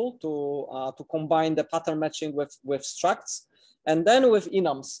useful to combine the pattern matching with structs. And then with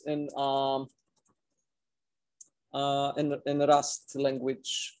enums in Rust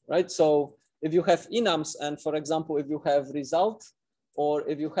language, right? So if you have enums, and for example, if you have result, or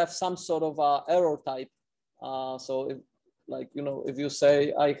if you have some sort of error type, so if, like, you know, if you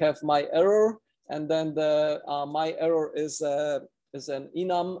say I have my error, and then the my error is an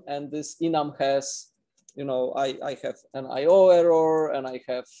enum, and this enum has, you know, I have an IO error, and I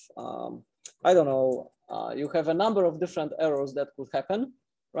have I don't know, you have a number of different errors that could happen,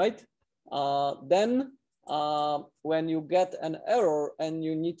 right? Then when you get an error and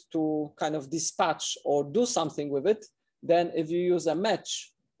you need to kind of dispatch or do something with it, then if you use a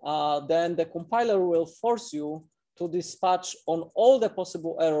match, then the compiler will force you to dispatch on all the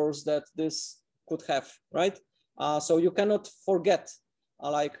possible errors that this could have, right? So you cannot forget,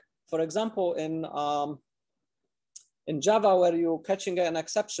 like, for example, in Java, where you're catching an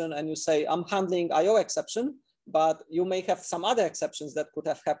exception and you say, I'm handling IO exception, but you may have some other exceptions that could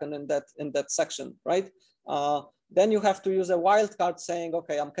have happened in that section, right? Then you have to use a wildcard saying,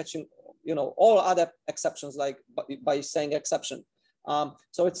 okay, I'm catching, you know, all other exceptions, like by saying exception.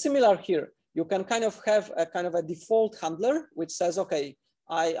 So it's similar here. You can kind of have a kind of a default handler, which says, okay,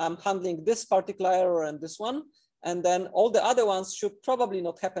 I am handling this particular error and this one, and then all the other ones should probably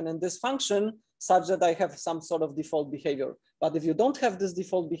not happen in this function, such that I have some sort of default behavior. But if you don't have this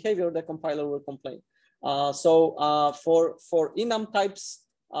default behavior, the compiler will complain. For enum types,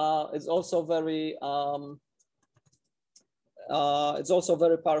 it's also very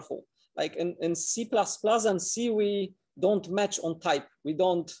powerful. Like in C++ and C, we don't match on type. We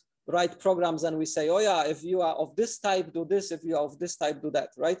don't write programs and we say, oh yeah, if you are of this type, do this. If you are of this type, do that,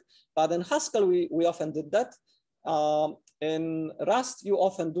 right? But in Haskell, we often did that. In Rust, you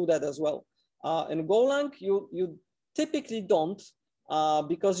often do that as well. In Golang, you typically don't,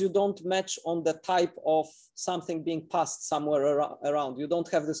 because you don't match on the type of something being passed somewhere around. You don't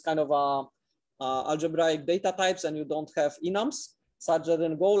have this kind of algebraic data types, and you don't have enums, such that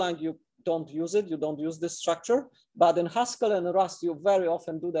in Golang you don't use it. You don't use this structure. But in Haskell and Rust, you very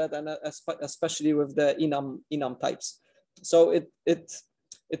often do that, and especially with the enum types. So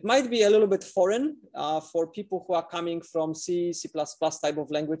it might be a little bit foreign for people who are coming from C++ type of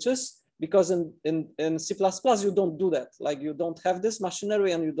languages, because in C++ you don't do that. Like, you don't have this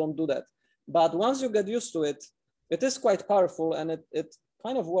machinery and you don't do that. But once you get used to it, it is quite powerful, and it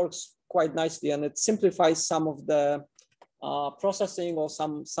kind of works quite nicely, and it simplifies some of the processing or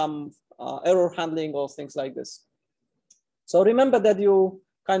some error handling or things like this. So remember that you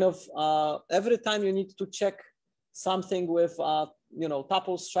kind of, every time you need to check something with, you know,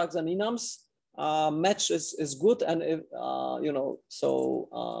 tuples, structs, and enums, match is good. And if, you know,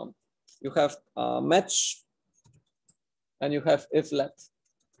 so you have match and you have if let.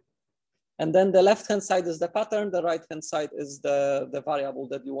 And then the left-hand side is the pattern, the right-hand side is the variable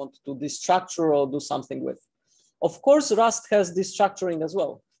that you want to destructure or do something with. Of course, Rust has destructuring as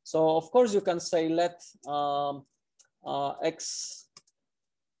well. So of course you can say let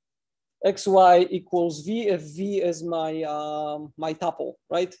xy equals v if v is my my tuple,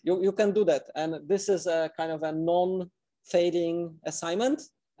 right? You can do that, and this is a kind of a non-fading assignment,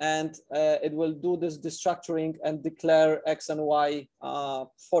 and it will do this destructuring and declare x and y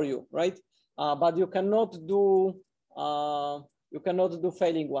for you, right? But you cannot do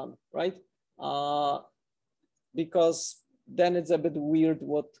failing one, right? Because then it's a bit weird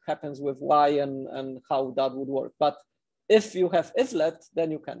what happens with y and how that would work. But if you have if let,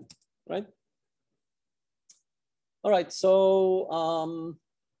 then you can, right? All right, so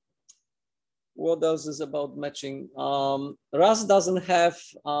what else is about matching? Rust doesn't have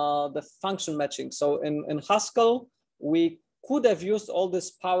the function matching. So in Haskell, we could have used all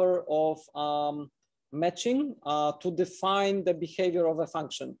this power of matching to define the behavior of a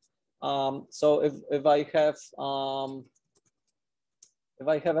function. So if I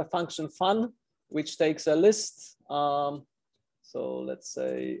have a function fun, which takes a list, so let's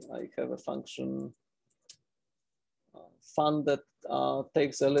say I have a function fun that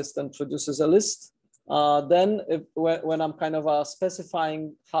takes a list and produces a list, then when I'm kind of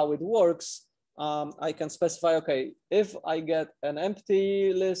specifying how it works, I can specify, okay, if I get an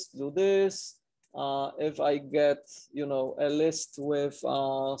empty list, do this. If I get, you know, a list with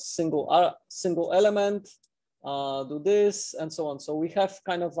single element, do this, and so on. So we have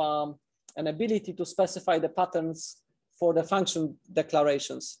kind of an ability to specify the patterns for the function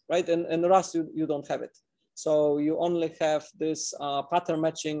declarations, right? In Rust, you don't have it. So you only have this pattern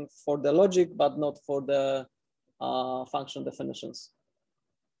matching for the logic, but not for the function definitions.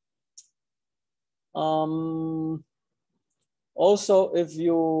 Also, if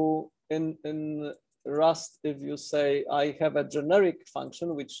you, in Rust, if you say, I have a generic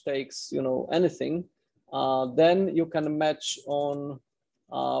function which takes, you know, anything, then you can match on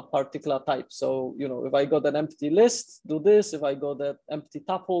particular type. So, you know, if I got an empty list, do this. If I got that empty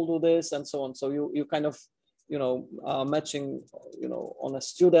tuple, do this, and so on. So you kind of, you know, matching, you know, on a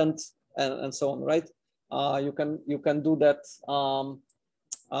student and so on, right? You can do that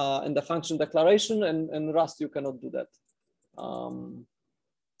in the function declaration, and in Rust you cannot do that.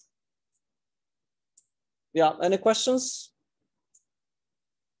 Yeah, any questions?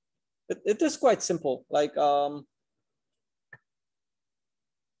 It is quite simple. Like,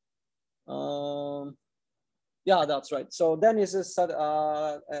 yeah, that's right. So Dennis is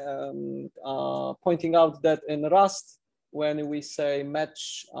pointing out that in Rust, when we say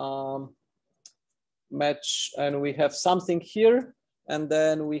match, match, and we have something here, and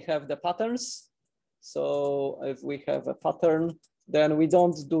then we have the patterns. So if we have a pattern, then we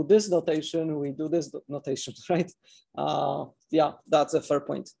don't do this notation, we do this notation, right? Yeah, that's a fair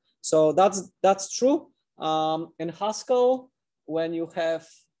point. So that's true. In Haskell, when you have,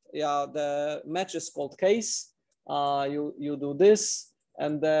 yeah, the match is called case, you do this,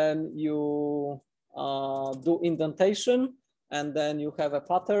 and then you do indentation, and then you have a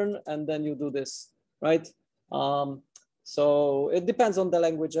pattern, and then you do this, right? So it depends on the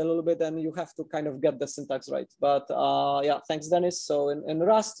language a little bit, and you have to kind of get the syntax right. But yeah, thanks, Dennis. So in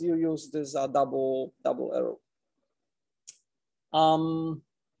Rust, you use this double arrow.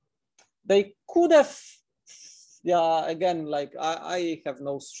 They could have, yeah, again, like I have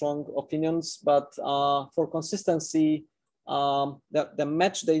no strong opinions, but for consistency, the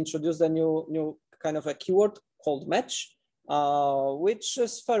match, they introduced a new kind of a keyword called match, which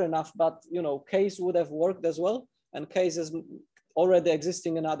is fair enough, but, you know, case would have worked as well. And case is already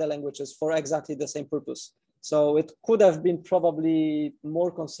existing in other languages for exactly the same purpose. So it could have been probably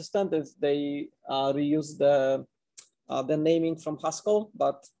more consistent if they reused the naming from Haskell,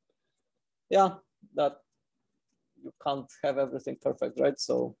 but yeah, that you can't have everything perfect, right?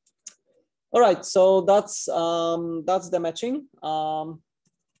 So, all right, so that's the matching. So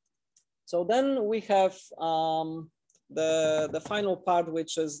then we have the final part,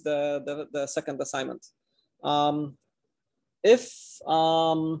 which is the second assignment.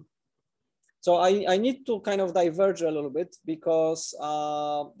 So I need to kind of diverge a little bit because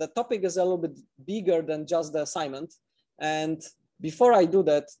the topic is a little bit bigger than just the assignment. And before I do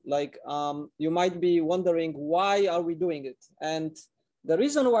that, like you might be wondering, why are we doing it? And the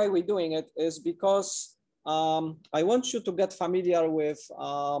reason why we're doing it is because I want you to get familiar with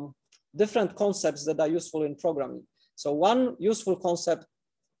different concepts that are useful in programming. So one of the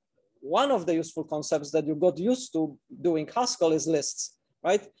useful concepts that you got used to doing Haskell is lists,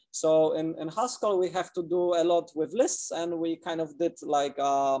 right? So in Haskell, we have to do a lot with lists, and we kind of did like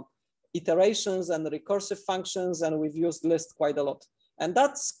iterations and recursive functions, and we've used list quite a lot. And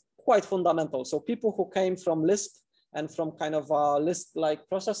that's quite fundamental. So people who came from Lisp and from kind of list-like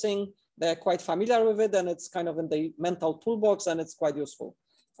processing, they're quite familiar with it, and it's kind of in the mental toolbox, and it's quite useful.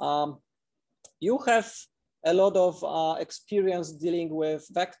 You have a lot of experience dealing with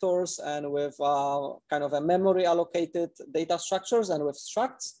vectors and with kind of a memory allocated data structures and with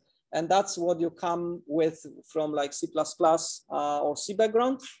structs. And that's what you come with from like C++ or C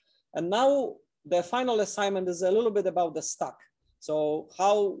background. And now the final assignment is a little bit about the stack. So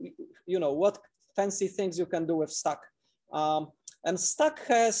how, what fancy things you can do with stack. And stack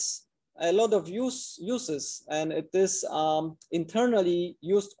has a lot of uses, and it is internally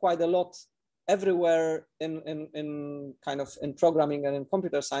used quite a lot everywhere in programming and in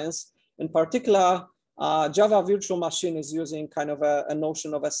computer science. In particular, Java Virtual Machine is using kind of a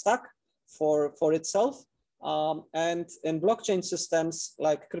notion of a stack for itself. And in blockchain systems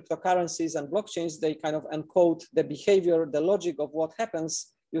like cryptocurrencies and blockchains, they kind of encode the behavior, the logic of what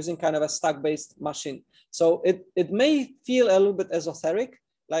happens using kind of a stack-based machine. So it may feel a little bit esoteric,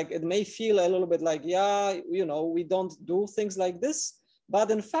 like it may feel a little bit like, yeah, we don't do things like this. But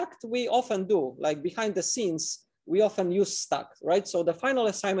in fact, we often do, like behind the scenes, we often use stack, right? So the final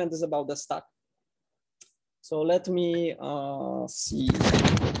assignment is about the stack. So let me see if I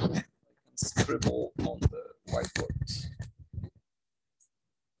can scribble on the whiteboard.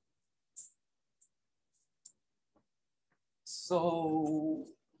 So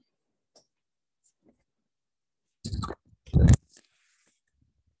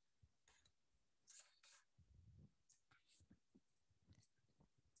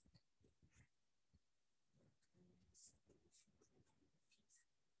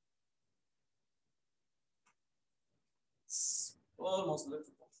almost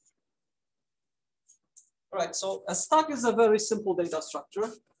legible. All right, so a stack is a very simple data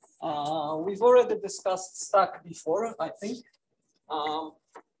structure. We've already discussed stack before, I think.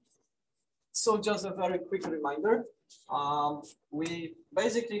 So just a very quick reminder. We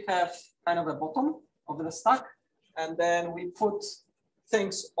basically have kind of a bottom of the stack, and then we put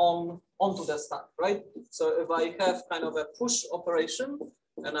things onto the stack, right? So if I have kind of a push operation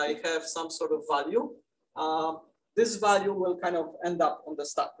and I have some sort of value, this value will kind of end up on the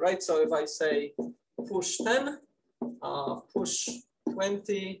stack, right? So if I say push 10, push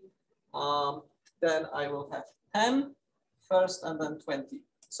 20, then I will have 10 first and then 20.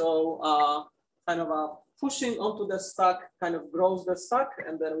 So kind of pushing onto the stack kind of grows the stack,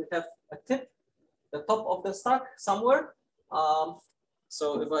 and then we have a tip, the top of the stack somewhere.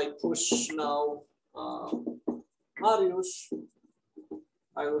 So if I push now Mariusz,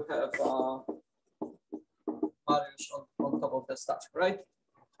 I will have Mariusz on top of the stack, right?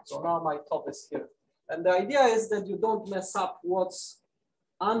 So now my top is here. And the idea is that you don't mess up what's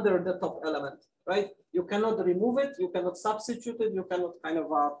under the top element, right? You cannot remove it, you cannot substitute it, you cannot kind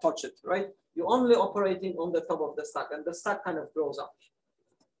of touch it, right? You're only operating on the top of the stack, and the stack kind of grows up.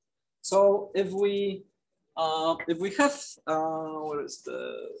 So if we have, where is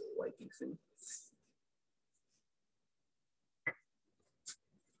the writing thing?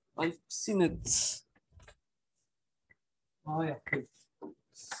 I've seen it. Oh yeah, okay.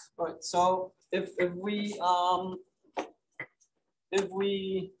 Right. So if we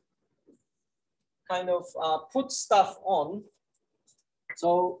kind of put stuff on,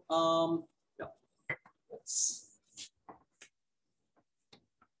 so yeah, let's.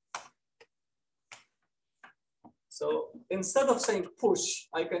 So instead of saying push,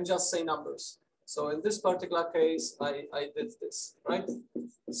 I can just say numbers. So in this particular case, I did this, right?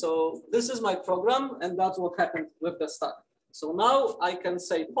 So this is my program, and that's what happened with the stack. So now I can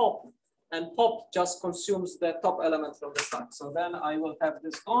say pop, and pop just consumes the top element from the stack. So then I will have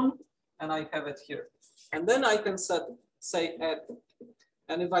this gone, and I have it here. And then I can say add.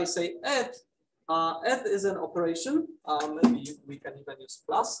 And if I say add, add is an operation. Maybe we can even use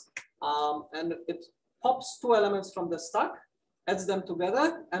plus. And it pops two elements from the stack, adds them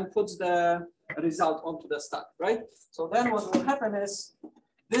together, and puts the result onto the stack, right? So then what will happen is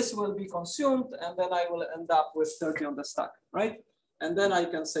this will be consumed, and then I will end up with 30 on the stack, right? And then I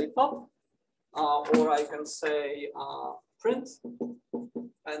can say pop, or I can say print,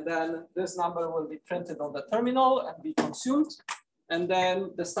 and then this number will be printed on the terminal and be consumed. And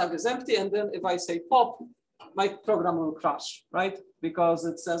then the stack is empty. And then if I say pop, my program will crash, right? Because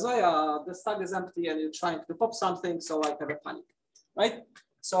it says, oh yeah, the stack is empty and you're trying to pop something, so I have a panic, right?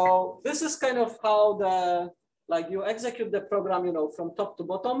 So this is kind of how like you execute the program, you know, from top to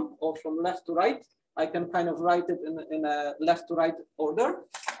bottom or from left to right. I can kind of write it in a left to right order.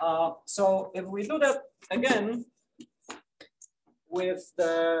 So if we do that again with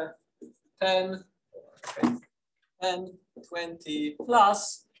the 10, 20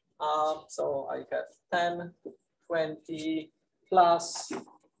 plus, so I have 10, 20 plus,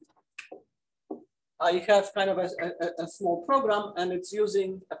 I have kind of a small program, and it's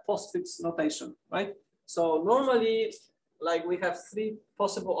using a postfix notation, right? So normally, like we have three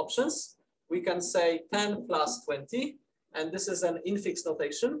possible options. We can say 10 plus 20, and this is an infix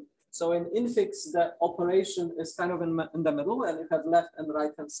notation. So in infix, the operation is kind of in the middle, and you have left and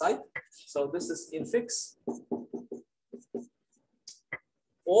right hand side. So this is infix.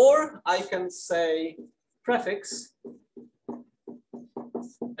 Or I can say prefix.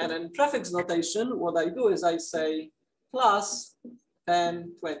 And in prefix notation, what I do is I say plus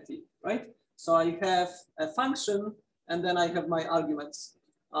 10, 20, right? So I have a function, and then I have my arguments.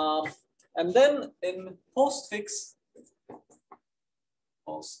 And then in postfix,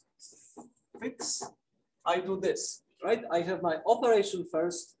 I do this, right? I have my operation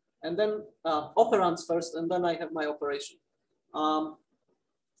first, and then operands first, and then I have my operation.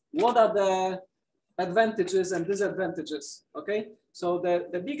 What are the advantages and disadvantages? Okay, so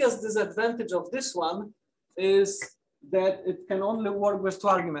the biggest disadvantage of this one is that it can only work with two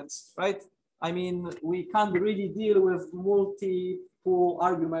arguments, right? I mean, we can't really deal with multiple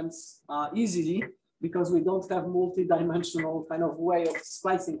arguments easily because we don't have multi-dimensional kind of way of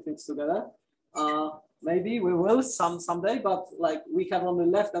splicing things together. Maybe we will someday, but like we have only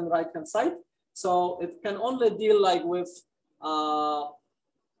left and right hand side. So it can only deal like with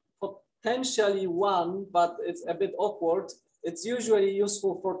potentially one, but it's a bit awkward. It's usually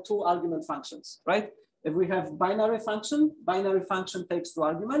useful for two argument functions, right? If we have binary function takes two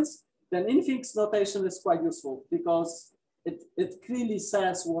arguments, then infix notation is quite useful because it clearly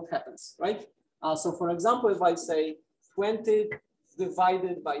says what happens, right? So for example, if I say 20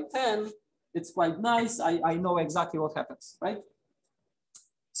 divided by 10, it's quite nice. I know exactly what happens, right?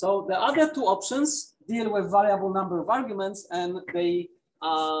 So the other two options deal with variable number of arguments, and they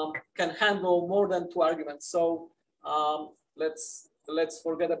can handle more than two arguments. So let's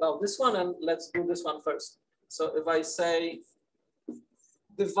forget about this one and let's do this one first. So if I say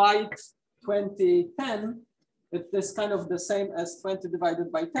divide 20, 10, it is kind of the same as 20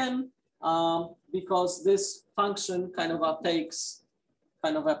 divided by 10 because this function kind of takes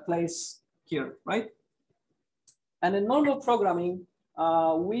kind of a place here, right? And in normal programming,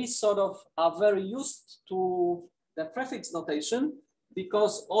 we sort of are very used to the prefix notation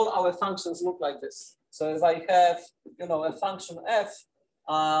because all our functions look like this. So if I have, you know, a function f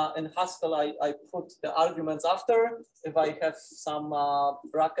in Haskell, I put the arguments after. If I have some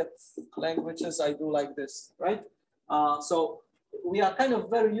bracket languages, I do like this, right? So we are kind of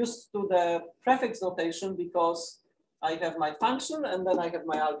very used to the prefix notation because I have my function and then I have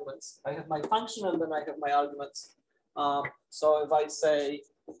my arguments. I have my function and then I have my arguments. So if I say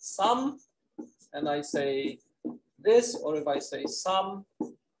sum and I say this, or if I say sum,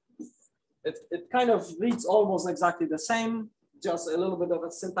 it kind of reads almost exactly the same, just a little bit of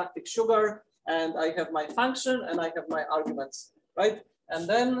a syntactic sugar. And I have my function and I have my arguments, right? And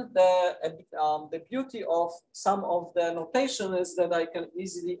then the beauty of some of the notation is that I can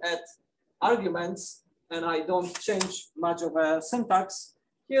easily add arguments and I don't change much of a syntax.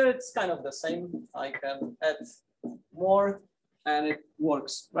 Here it's kind of the same. I can add more and it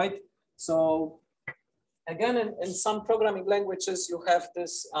works, right? So again, in some programming languages, you have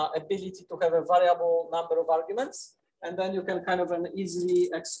this ability to have a variable number of arguments, and then you can kind of easily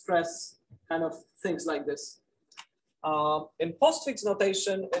express kind of things like this. In postfix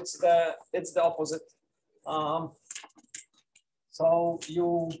notation, it's the opposite. So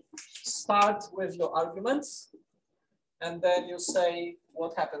you start with your arguments, and then you say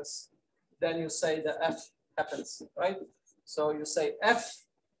what happens. then you say the f happens, right? So you say f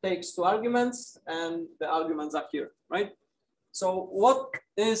takes 2 arguments and the arguments are here, right? So what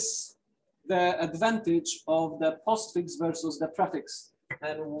is the advantage of the postfix versus the prefix?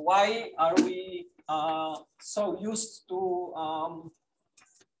 And why are we so used to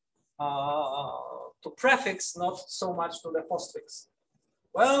prefix, not so much to the postfix?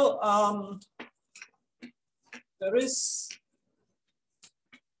 Well, there is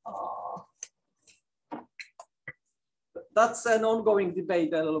that's an ongoing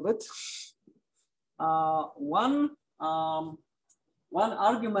debate a little bit. One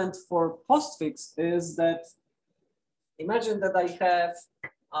argument for postfix is that imagine that I have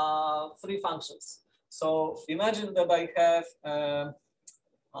 3 functions. So imagine that I have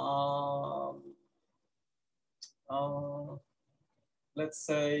let's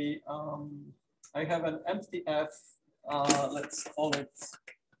say I have an empty f. Let's call it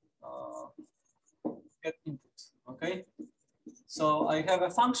get input. Okay. So I have a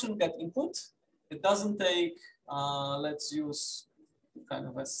function get input. It doesn't take. Let's use kind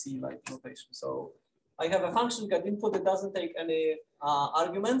of a C-like notation. So I have a function get input. It doesn't take any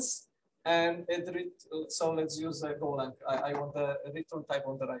arguments, and so let's use a Golang. I want a return type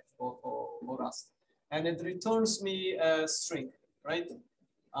on the right or Rust, and it returns me a string, right?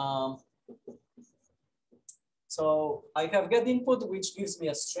 So I have get input, which gives me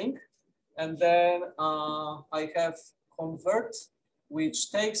a string, and then I have convert,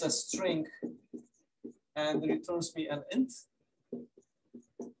 which takes a string and returns me an int.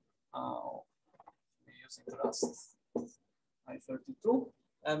 Using Rust I32,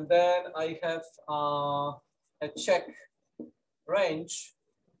 and then I have a check range,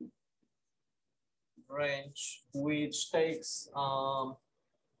 which takes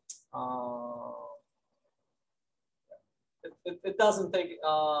it doesn't take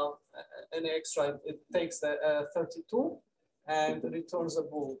any extra. It takes the 32 and returns a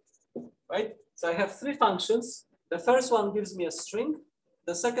bool, right? So I have 3 functions. The first one gives me a string.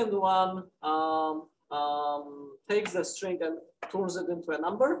 The second one takes the string and turns it into a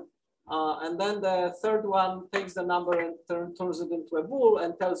number. And then the third one takes the number and turns it into a bool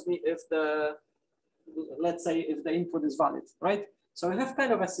and tells me if the, let's say, if the input is valid, right? So I have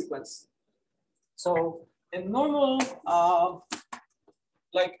kind of a sequence. So in normal,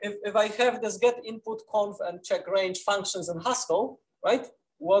 like if I have this get input conv and check range functions in Haskell, right?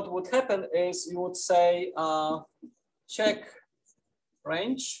 What would happen is you would say check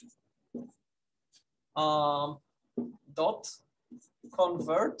range dot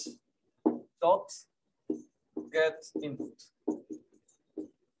convert dot get input,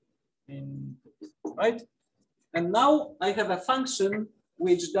 right? And now I have a function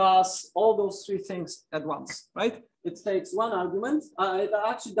which does all those 3 things at once, right? It takes 1 argument. It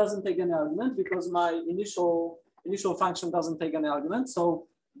actually doesn't take any argument because my initial function doesn't take any argument. So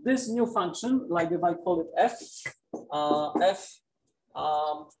this new function, like if I call it f,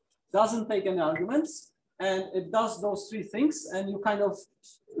 doesn't take any arguments, and it does those 3 things, and you kind of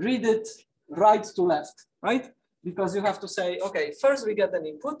read it right to left, right? Because you have to say, okay, first we get an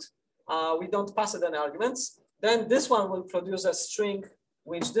input, we don't pass it any arguments, then this one will produce a string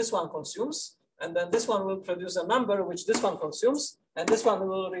which this one consumes, and then this one will produce a number which this one consumes, and this one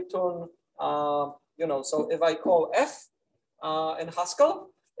will return, you know, so if I call f in Haskell,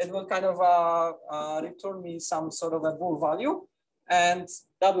 it will kind of return me some sort of a bool value, and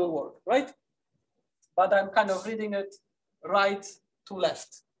that will work, right? But I'm kind of reading it right to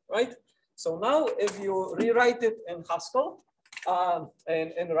left, right? So now if you rewrite it in Haskell,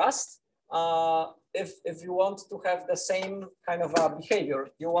 in Rust, if you want to have the same kind of behavior,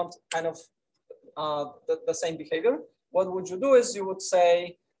 you want kind of the same behavior, what would you do is you would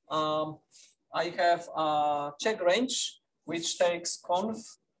say, I have check range, which takes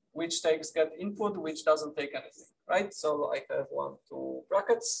conv, which takes get input, which doesn't take anything, right? So I have 1, 2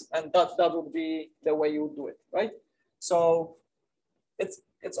 brackets, and that would be the way you do it, right? So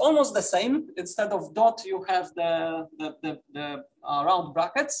it's almost the same. Instead of dot, you have the round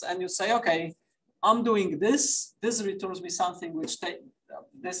brackets, and you say, okay, I'm doing this. This returns me something which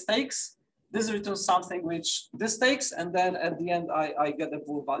this takes. This returns something which this takes, and then at the end I get a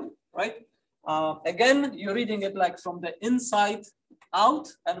bool value, right? Again, you're reading it like from the inside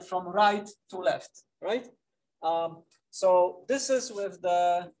out and from right to left, right? So this is with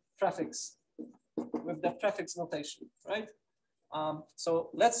the prefix notation, right? So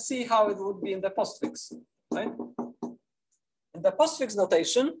let's see how it would be in the postfix, right? In the postfix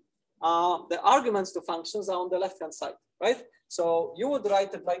notation, the arguments to functions are on the left-hand side, right? So you would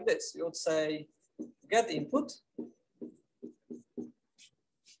write it like this. You would say get input,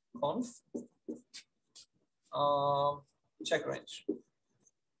 conf check range,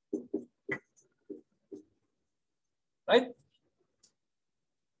 right?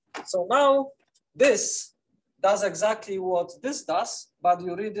 So now this does exactly what this does, but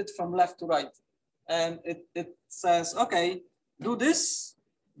you read it from left to right. And it says, okay, do this,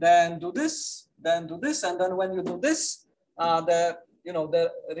 then do this, then do this. And then when you do this, the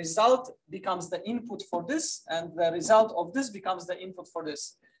result becomes the input for this, and the result of this becomes the input for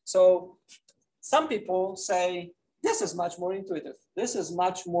this. So some people say, this is much more intuitive. This is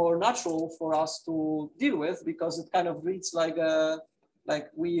much more natural for us to deal with because it kind of reads like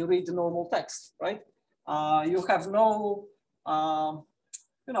we read normal text, right? You have no,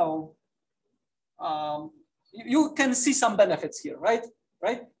 you can see some benefits here, right?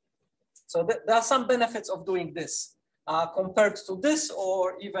 So there are some benefits of doing this compared to this,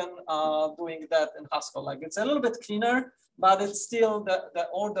 or even doing that in Haskell. Like it's a little bit cleaner, but it's still the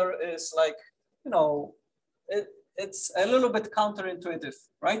order is like, it's a little bit counterintuitive,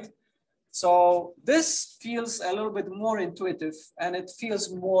 right? So this feels a little bit more intuitive, and it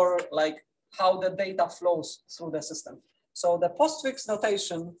feels more like how the data flows through the system. So the postfix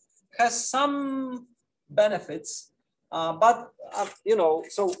notation has some benefits, but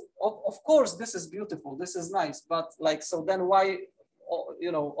so of course this is beautiful, this is nice, but like, so then why,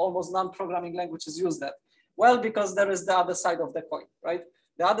 almost non-programming languages use that? Well, because there is the other side of the coin, right?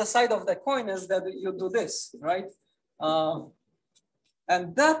 The other side of the coin is that you do this, right?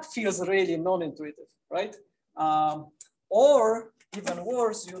 And that feels really non-intuitive, right? Or even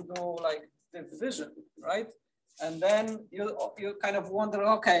worse, you do like division, right? And then you kind of wonder,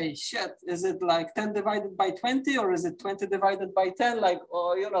 okay, shit, is it like 10 divided by 20, or is it 20 divided by 10? Like,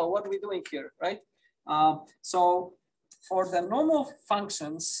 what are we doing here, right? So for the normal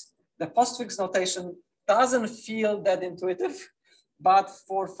functions, the postfix notation doesn't feel that intuitive, but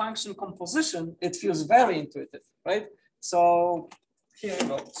for function composition, it feels very intuitive, right? So here you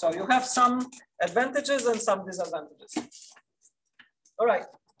go. So you have some advantages and some disadvantages. All right.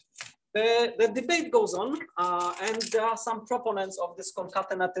 The debate goes on, and there are some proponents of this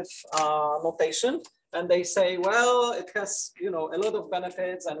concatenative notation, and they say, well, it has a lot of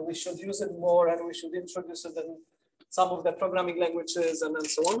benefits, and we should use it more, and we should introduce it in some of the programming languages, and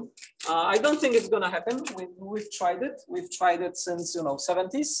so on. I don't think it's going to happen. We've tried it. We've tried it since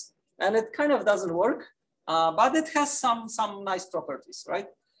 70s, and it kind of doesn't work. But it has some nice properties, right?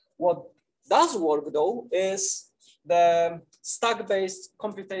 What does work though is the stack-based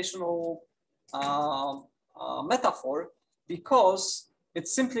computational metaphor, because it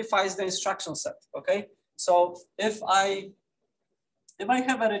simplifies the instruction set. Okay, so if I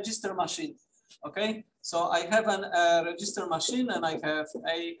have a register machine, okay, so I have a register machine, and I have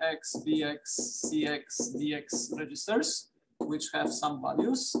AX, BX, CX, DX registers, which have some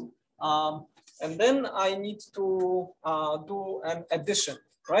values. And then I need to do an addition,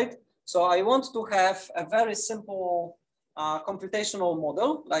 right? So I want to have a very simple computational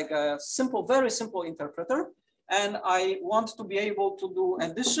model, like a very simple interpreter. And I want to be able to do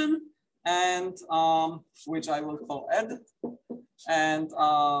addition, and which I will call add, and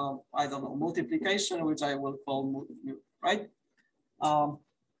I don't know, multiplication, which I will call mu, right?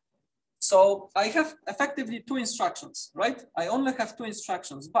 So I have effectively two instructions, right? I only have two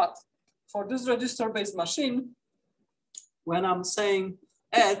instructions, but for this register-based machine, when I'm saying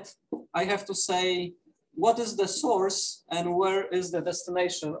add, I have to say what is the source and where is the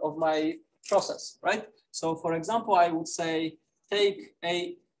destination of my process, right? So for example, I would say take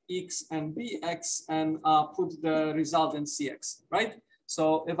AX and BX and put the result in CX, right?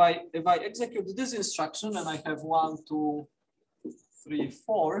 So if I execute this instruction and I have 1, 2, 3,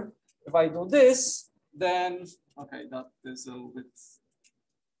 4, if I do this, then, okay, that is a little bit, let's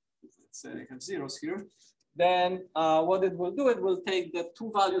say I have zeros here. Then what it will do, it will take the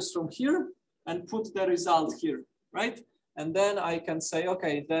two values from here and put the result here, right? And then I can say,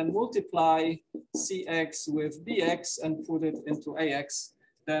 okay, then multiply CX with BX and put it into AX.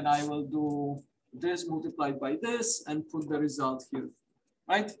 Then I will do this multiplied by this and put the result here,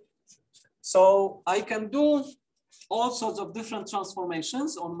 right? So I can do all sorts of different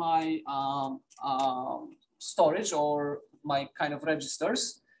transformations on my storage or my kind of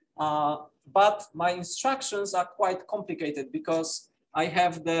registers. But my instructions are quite complicated because I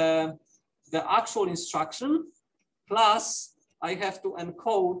have the actual instruction, plus I have to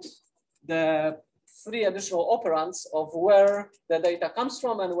encode the 3 additional operands of where the data comes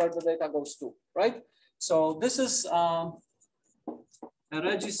from and where the data goes to, right? So this is a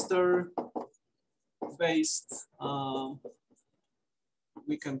register-based,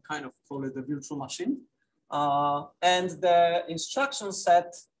 we can kind of call it a virtual machine. And the instruction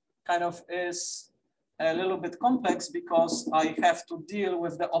set kind of is a little bit complex because I have to deal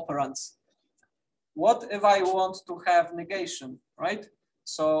with the operands. What if I want to have negation, right?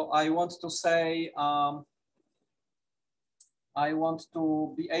 So I want to say, I want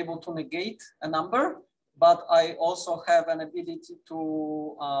to be able to negate a number, but I also have an ability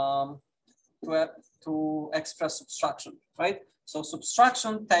to express subtraction, right? So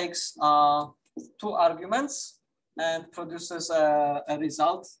subtraction takes 2 arguments and produces a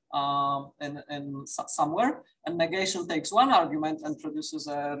result in somewhere, and negation takes 1 argument and produces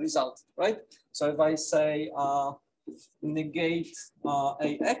a result, right? So if I say negate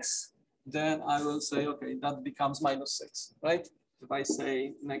AX, then I will say, okay, that becomes -6, right? If I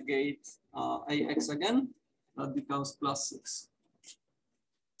say negate AX again, that becomes +6.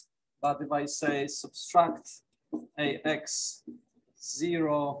 But if I say subtract AX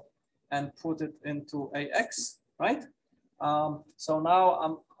 0 and put it into AX, right? So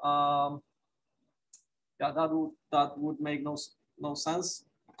now yeah, that would make no sense.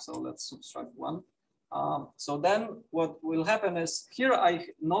 So let's subtract 1. So then what will happen is here I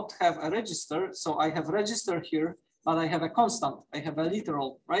not have a register. So I have register here, but I have a constant. I have a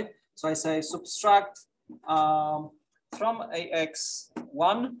literal, right? So I say subtract from AX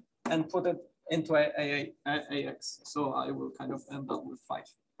 1 and put it into AX. So I will kind of end up with 5,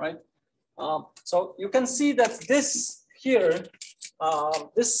 right? So you can see that this here,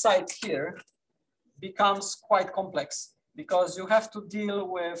 this side here becomes quite complex because you have to deal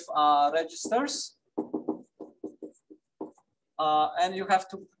with registers and you have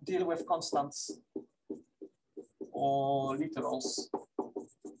to deal with constants or literals,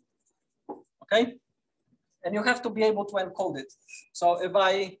 okay? And you have to be able to encode it. So if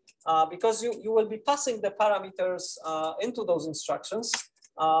I, because you will be passing the parameters into those instructions,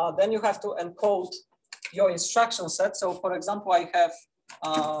 then you have to encode your instruction set. So for example, I have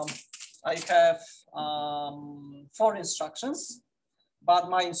 4 instructions, but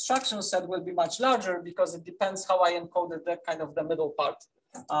my instruction set will be much larger because it depends how I encoded the kind of the middle part.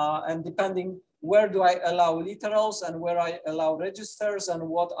 And depending where do I allow literals and where I allow registers and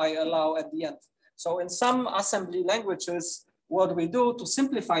what I allow at the end. So in some assembly languages, what we do to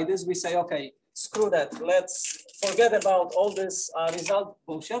simplify this, we say, okay, screw that. Let's forget about all this result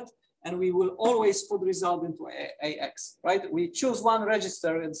bullshit. And we will always put result into AX, right? We choose 1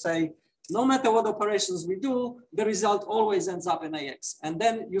 register and say, no matter what operations we do, the result always ends up in AX. And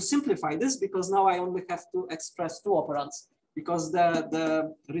then you simplify this because now I only have to express 2 operands because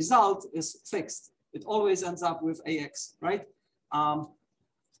the result is fixed. It always ends up with AX, right?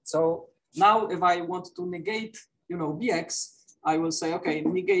 So now if I want to negate, you know, BX, I will say, okay,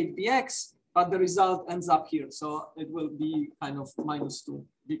 negate BX, but the result ends up here. So it will be kind of -2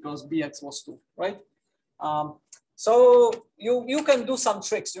 because BX was 2, right? So you can do some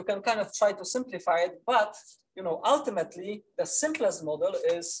tricks. You can kind of try to simplify it, but you know, ultimately the simplest model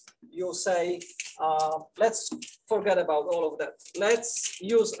is you say, let's forget about all of that. Let's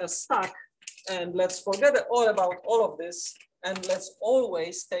use a stack and let's forget all about all of this. And let's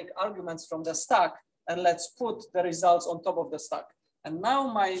always take arguments from the stack and let's put the results on top of the stack. And now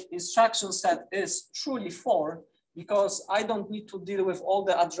my instruction set is truly 4 because I don't need to deal with all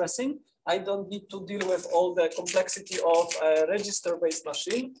the addressing. I don't need to deal with all the complexity of a register-based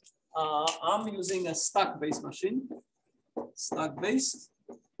machine. I'm using a stack-based machine, stack-based,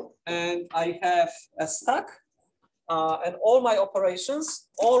 and I have a stack, and all my operations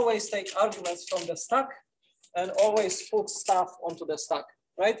always take arguments from the stack and always put stuff onto the stack,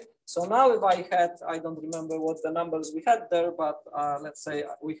 right? So now if I had, I don't remember what the numbers we had there, but let's say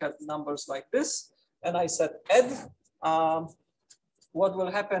we had numbers like this, and I said add, what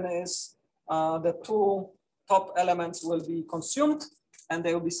will happen is the 2 top elements will be consumed and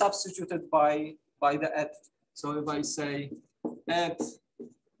they will be substituted by the add. So if I say add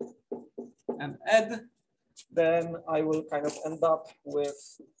and add, then I will kind of end up with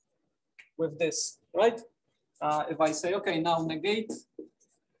this, right? If I say, okay, now negate,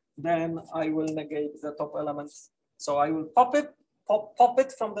 then I will negate the top element. So I will pop it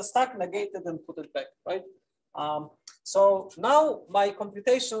from the stack, negate it and put it back, right? So now my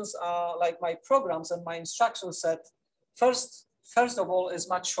computations are like my programs and my instruction set. First of all, is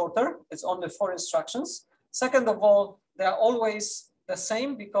much shorter. It's only 4 instructions. Second of all, they're always the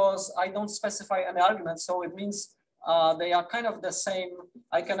same because I don't specify any arguments. So it means they are kind of the same.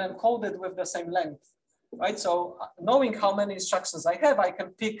 I can encode it with the same length, right? So knowing how many instructions I have, I can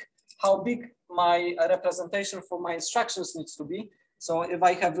pick how big my representation for my instructions needs to be. So if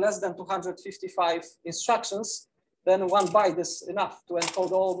I have less than 255 instructions, then 1 byte is enough to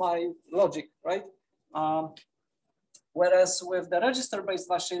encode all my logic, right? Whereas with the register-based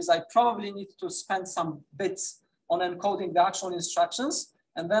machines, I probably need to spend some bits on encoding the actual instructions,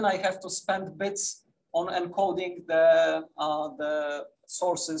 and then I have to spend bits on encoding the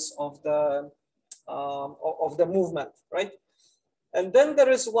sources of the movement, right? And then there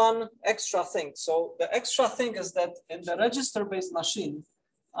is one extra thing. So the extra thing is that in the register-based machine,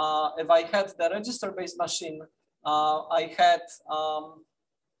 if I had the register-based machine, I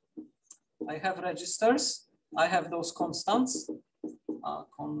have registers. I have those constants,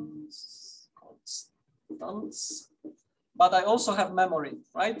 but I also have memory,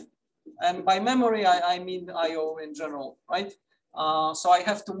 right? And by memory, I mean I/O in general, right? So I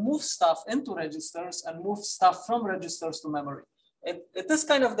have to move stuff into registers and move stuff from registers to memory. It is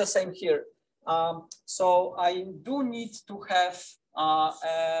kind of the same here. So I do need to have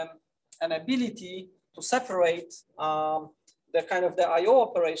an ability to separate the kind of the I/O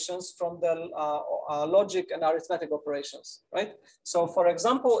operations from the logic and arithmetic operations, right? So for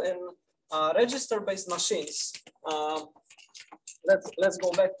example, in register-based machines, let's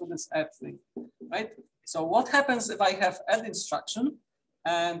go back to this add thing, right? So what happens if I have add instruction,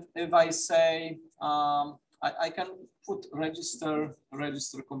 and if I say, I can put register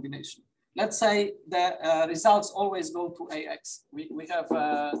combination. Let's say the results always go to AX. We have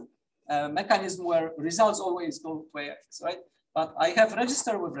a mechanism where results always go to AX, right? But I have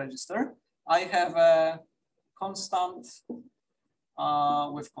register with register. I have a constant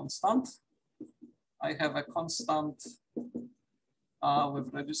with constant. I have a constant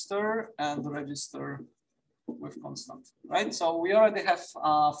with register and register with constant, right? So we already have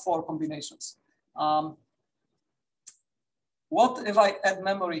 4 combinations. What if I add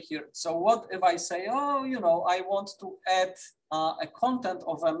memory here? So what if I say, oh, you know, I want to add a content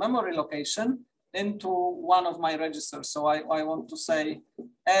of a memory location into one of my registers. So I want to say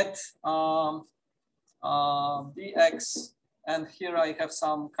add bx, and here I have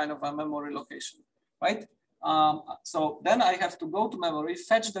some kind of a memory location, right? So then I have to go to memory,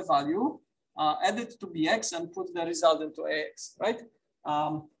 fetch the value, add it to bx, and put the result into ax, right?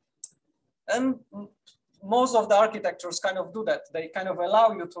 And most of the architectures kind of do that. They kind of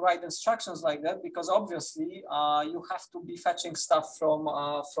allow you to write instructions like that because obviously you have to be fetching stuff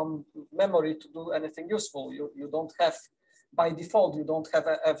from memory to do anything useful. You don't have, by default, you don't have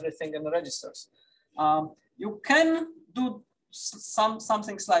everything in the registers. You can do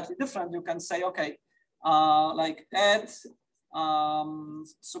something slightly different. You can say, okay, like add,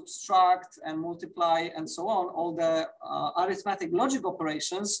 subtract, and multiply, and so on. All the arithmetic logic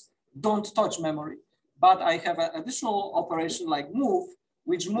operations don't touch memory. But I have an additional operation like move,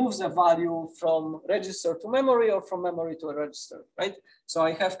 which moves a value from register to memory or from memory to a register, right? So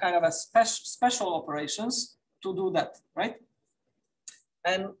I have kind of a special operations to do that, right?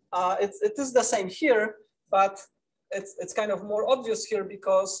 And it is the same here, but it's kind of more obvious here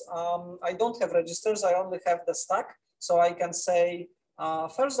because I don't have registers, I only have the stack. So I can say,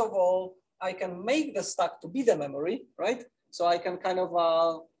 first of all, I can make the stack to be the memory, right? So I can kind of,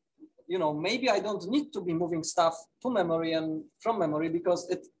 you know, maybe I don't need to be moving stuff to memory and from memory because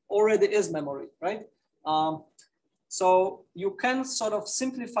it already is memory, right? So you can sort of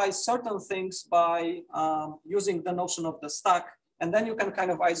simplify certain things by using the notion of the stack, and then you can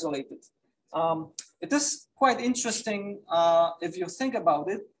kind of isolate it. It is quite interesting if you think about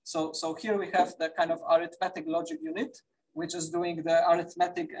it. So here we have the kind of arithmetic logic unit, which is doing the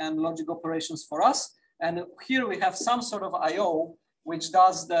arithmetic and logic operations for us. And here we have some sort of I/O which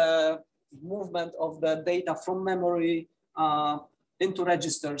does the movement of the data from memory into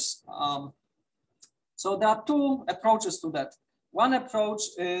registers. So there are 2 approaches to that. One approach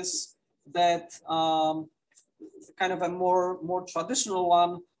is that kind of a more traditional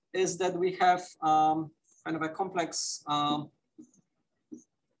one is that we have kind of a complex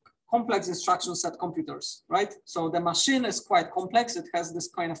instruction set computers, right? So the machine is quite complex. It has this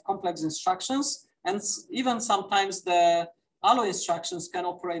kind of complex instructions, and even sometimes the allo instructions can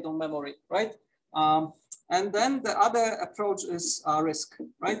operate on memory, right? And then the other approach is RISC,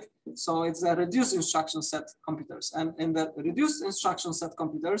 right? So it's a reduced instruction set computers. And in the reduced instruction set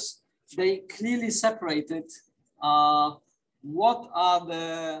computers, they clearly separated what are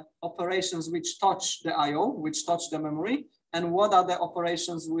the operations which touch the I/O, which touch the memory, and what are the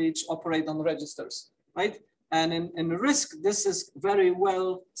operations which operate on registers, right? And in RISC, this is very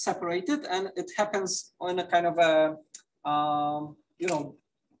well separated, and it happens in a kind of a you know,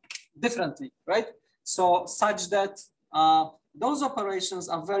 differently, right? So such that those operations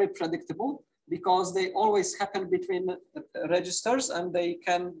are very predictable because they always happen between registers, and they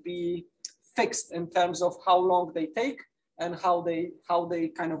can be fixed in terms of how long they take and how they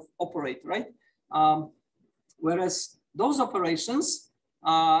kind of operate, right? Whereas those operations,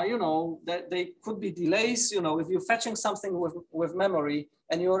 you know, that they could be delays. You know, if you're fetching something with memory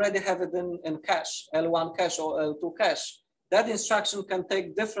and you already have it in cache, L1 cache or L2 cache, that instruction can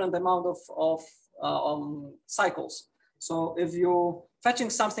take different amount of cycles. So if you're fetching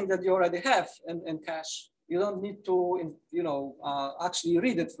something that you already have in cache, you don't need to, you know, actually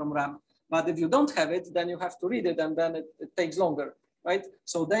read it from RAM. But if you don't have it, then you have to read it, and then it takes longer, right?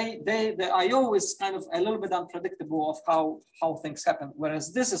 So the I/O is kind of a little bit unpredictable of how things happen,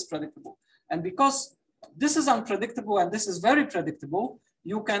 whereas this is predictable. And because this is unpredictable and this is very predictable,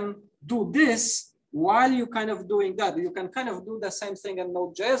 you can do this while you kind of doing that. You can kind of do the same thing that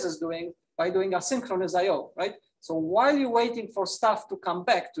Node.js is doing by doing asynchronous I/O, right? So while you're waiting for stuff to come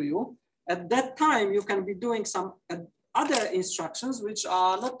back to you, at that time, you can be doing some other instructions which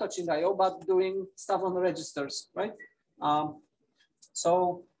are not touching I/O, but doing stuff on the registers, right?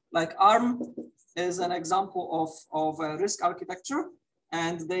 So like ARM is an example of a RISC architecture,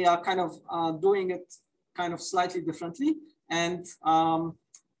 and they are kind of doing it kind of slightly differently. And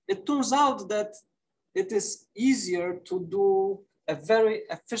it turns out that it is easier to do a very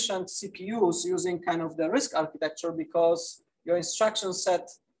efficient CPUs using kind of the RISC architecture, because your instruction set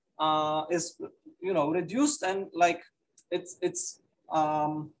is, you know, reduced, and like it's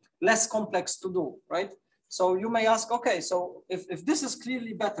less complex to do, right? So you may ask, okay, so if this is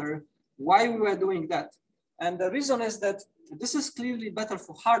clearly better, why we were doing that? And the reason is that this is clearly better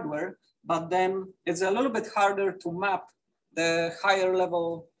for hardware, but then it's a little bit harder to map the higher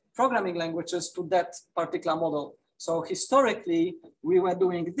level programming languages to that particular model. So historically, we were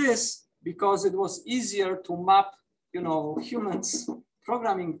doing this because it was easier to map, you know, humans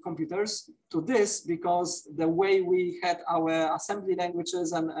programming computers to this, because the way we had our assembly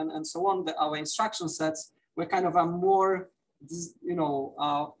languages and so on, our instruction sets were kind of a more, you know,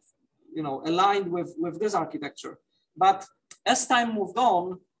 aligned with this architecture. But as time moved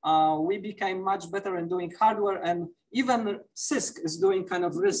on, we became much better in doing hardware, and even CISC is doing kind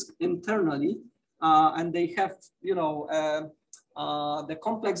of RISC internally, and they have, you know, the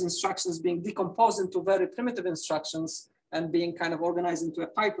complex instructions being decomposed into very primitive instructions and being kind of organized into a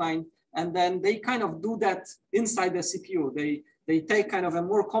pipeline. And then they kind of do that inside the CPU. They take kind of a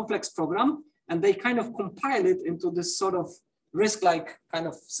more complex program and they kind of compile it into this sort of RISC-like kind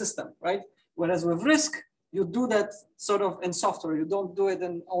of system, right? Whereas with RISC, you do that sort of in software. You don't do it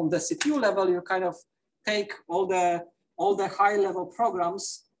on the CPU level. You kind of take all the high-level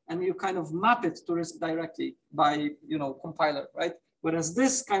programs and you kind of map it to RISC directly by, you know, compiler, right? Whereas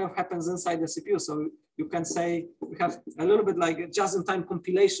this kind of happens inside the CPU. So you can say we have a little bit like a just-in-time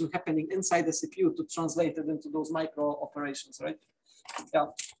compilation happening inside the CPU to translate it into those micro operations, right? Yeah.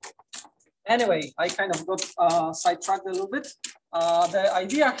 Anyway, I kind of got sidetracked a little bit. The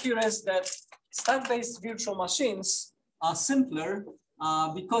idea here is that stack-based virtual machines are simpler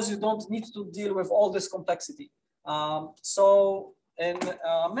because you don't need to deal with all this complexity. So in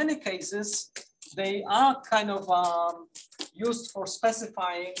many cases, they are kind of used for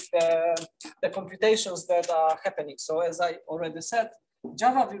specifying the computations that are happening. So as I already said,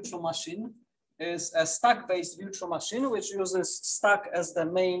 Java virtual machine is a stack-based virtual machine, which uses stack as the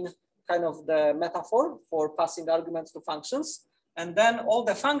main kind of the metaphor for passing arguments to functions. And then all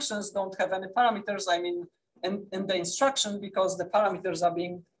the functions don't have any parameters, I mean, in the instruction, because the parameters are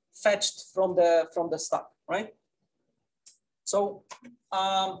being fetched from the stack, right? So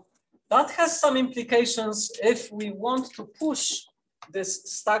that has some implications if we want to push this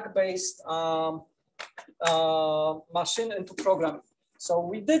stack-based machine into programming. So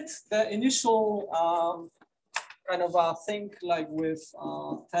we did the initial kind of a thing like with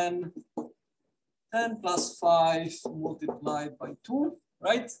 10 plus 5 multiplied by 2,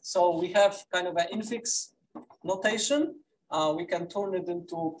 right? So we have kind of an infix notation. We can turn it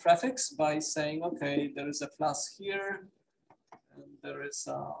into prefix by saying, okay, there is a plus here, and there is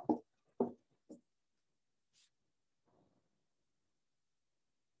a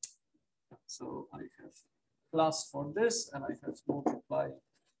so I have plus for this, and I have multiply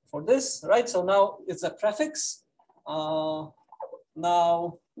for this, right? So now it's a prefix.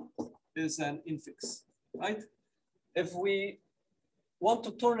 Now is an infix, right? If we want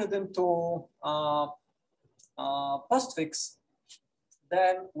to turn it into postfix,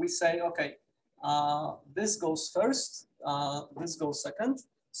 then we say, okay, this goes first, this goes second.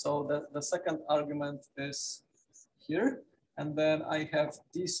 So the second argument is here. And then I have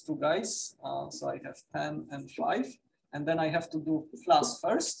these two guys. So I have 10 and 5. And then I have to do plus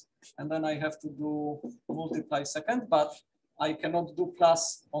first. And then I have to do multiply second. But I cannot do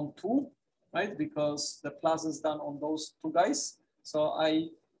plus on 2, right? Because the plus is done on those two guys. So I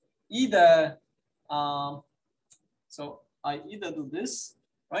either So I either do this,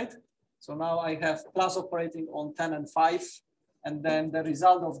 right? So now I have plus operating on 10 and 5, and then the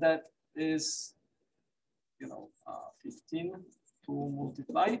result of that is, 15 to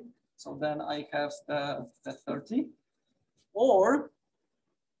multiply. So then I have the 30, or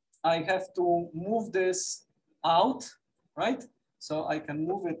I have to move this out, right? So I can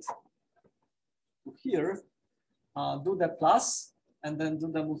move it to here, do the plus, and then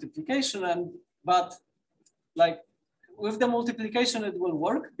do the multiplication. But like with the multiplication, it will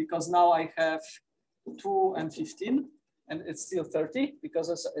work because now I have 2 and 15, and it's still 30 because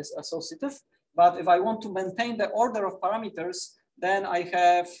it's associative. But if I want to maintain the order of parameters, then I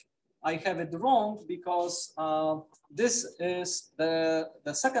have it wrong because this is the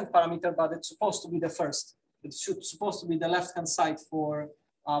second parameter, but it's supposed to be the first. It's supposed to be the left-hand side for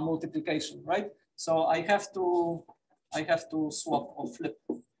multiplication, right? So I have to swap or flip,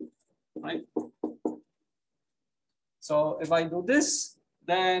 right? So if I do this,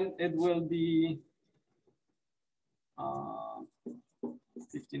 then it will be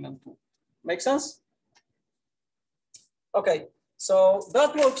 15 and 2. Make sense? Okay, so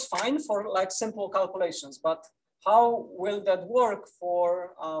that works fine for like simple calculations, but how will that work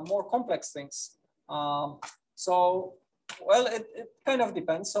for more complex things? So, well, it kind of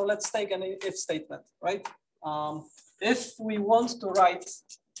depends. So let's take an if statement, right? If we want to write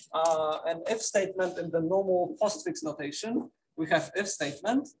an if statement in the normal postfix notation, we have if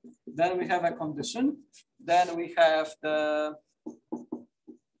statement, then we have a condition, then we have the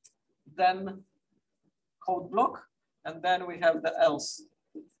then code block, and then we have the else,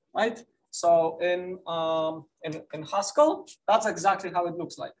 right? So in Haskell, that's exactly how it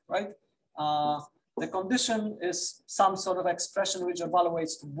looks like, right? The condition is some sort of expression which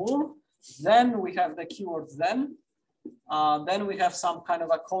evaluates to bool. Then we have the keyword then. Then we have some kind of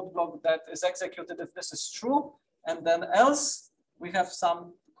a code block that is executed if this is true. And then else, we have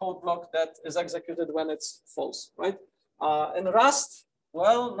some code block that is executed when it's false, right? In Rust,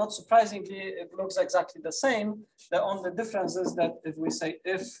 well, not surprisingly, it looks exactly the same. The only difference is that if we say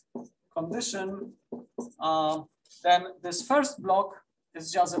if condition, then this first block is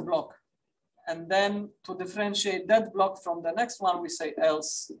just a block. And then to differentiate that block from the next one, we say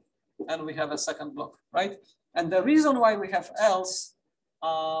else, and we have a second block, right? And the reason why we have else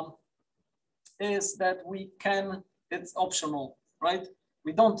is that it's optional, right?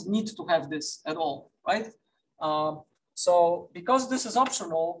 We don't need to have this at all, right? So because this is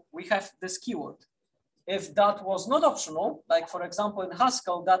optional, we have this keyword. If that was not optional, like for example, in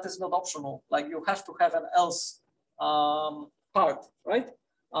Haskell, that is not optional. Like you have to have an else part, right?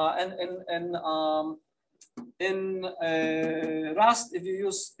 And in Rust, if you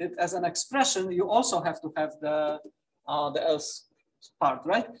use it as an expression, you also have to have the else part,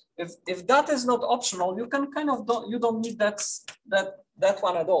 right? If that is not optional, you can kind of you don't need that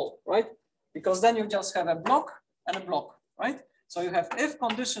one at all, right? Because then you just have a block and a block, right? So you have if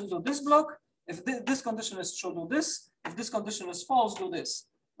condition do this block, if this condition is true, do this. If this condition is false, do this,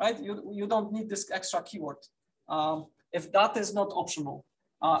 right? You don't need this extra keyword if that is not optional.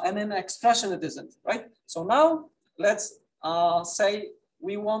 And in expression, it isn't, right? So now let's say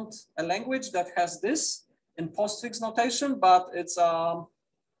we want a language that has this in postfix notation, but it's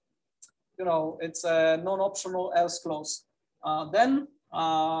it's a non-optional else clause. Then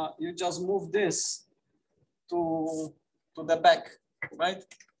you just move this to the back, right?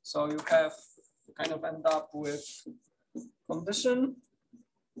 So you kind of end up with condition,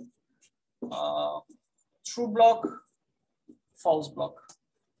 true block, false block,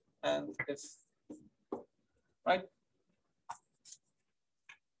 and if, right?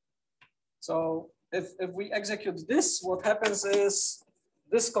 So if we execute this, what happens is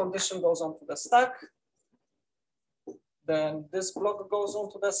this condition goes onto the stack, then this block goes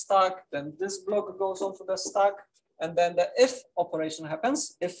onto the stack, then this block goes onto the stack, and then the if operation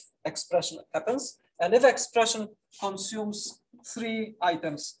happens, if expression happens, and if expression consumes 3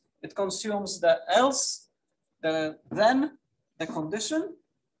 items. It consumes the else, the then, the condition,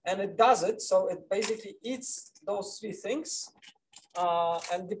 and it does it. So it basically eats those 3 things.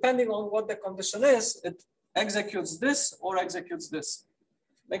 And depending on what the condition is, it executes this or executes this.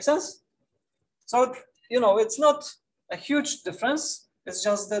 Make sense? So, it's not a huge difference. It's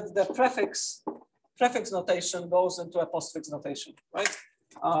just that the prefix notation goes into a postfix notation, right?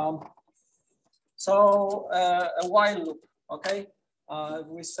 So a while loop, okay?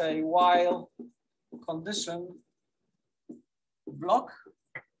 We say while condition block,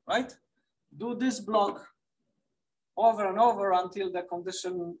 right? Do this block over and over until the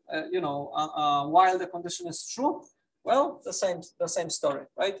condition, while the condition is true. Well, the same story,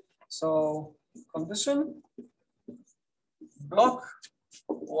 right? So condition block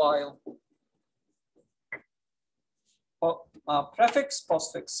while prefix,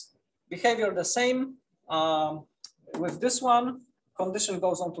 postfix. Behavior the same. With this one, condition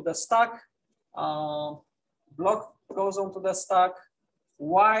goes onto the stack, block goes onto the stack,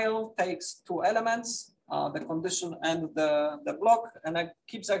 while takes two elements, the condition and the block, and it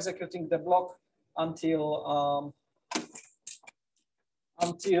keeps executing the block until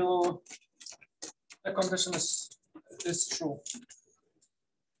the condition is true.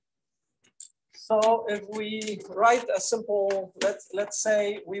 So if we write a simple, let's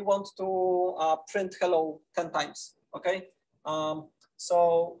say we want to print hello 10 times, okay?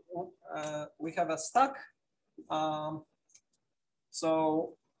 So we have a stack.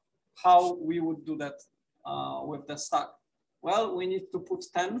 So how we would do that with the stack? Well, we need to put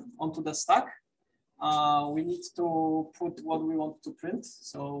 10 onto the stack. We need to put what we want to print.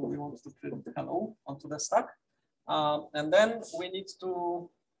 So we want to print hello onto the stack. And then we need to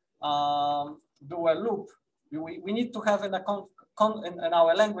do a loop. We need to have in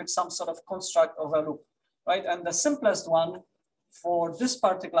our language some sort of construct of a loop, right? And the simplest one for this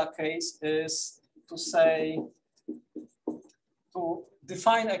particular case is to say, to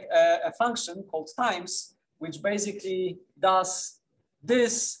define a function called times, which basically does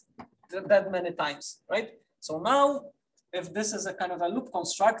this that many times, right? So now, if this is a kind of a loop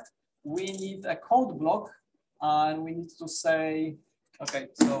construct, we need a code block, and we need to say, okay,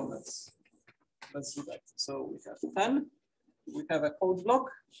 so let's do that. So we have 10, we have a code block,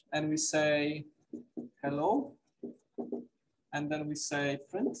 and we say hello, and then we say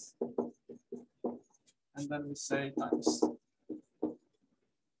print, and then we say times.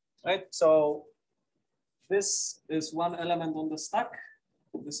 Right, so this is one element on the stack.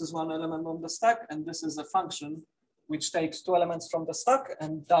 This is one element on the stack, and this is a function which takes two elements from the stack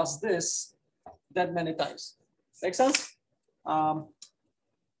and does this that many times. Make sense?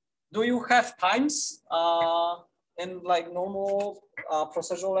 Do you have times in like normal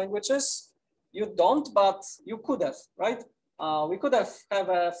procedural languages? You don't, but you could have, right? We could have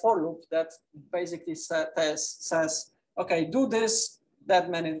a for loop that basically says, okay, do this that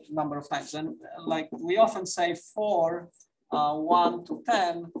many number of times. And like we often say for 1 to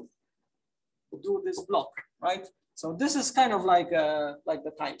 10, do this block, right? So this is kind of like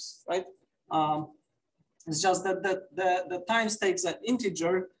the times, right? It's just that the times takes an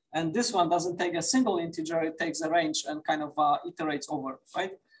integer, and this one doesn't take a single integer, it takes a range and kind of iterates over,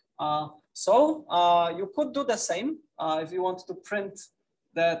 right? So you could do the same if you want to print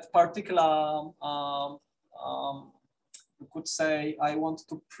that particular, you could say, I want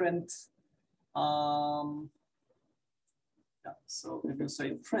to print, yeah, so if you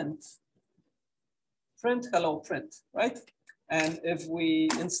say print hello print, right? And if we,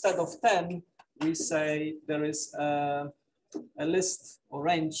 instead of 10, we say there is a list or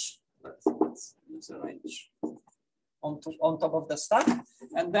range, let's use a range on top of the stack.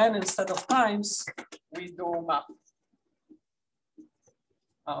 And then instead of times, we do map.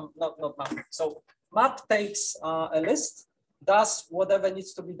 Not map. So map takes a list, does whatever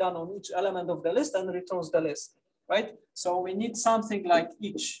needs to be done on each element of the list and returns the list, right? So we need something like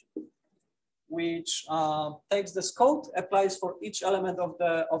each, which takes this code, applies for each element of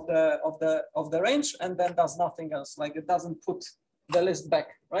the range, and then does nothing else. Like it doesn't put the list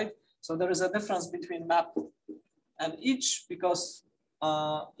back, right? So there is a difference between map and each, because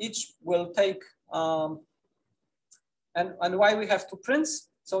each will take and why we have two prints.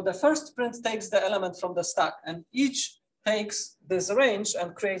 So the first print takes the element from the stack, and each takes this range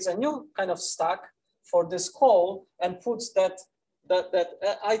and creates a new kind of stack for this call and puts that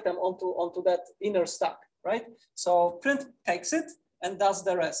item onto that inner stack, right? So print takes it and does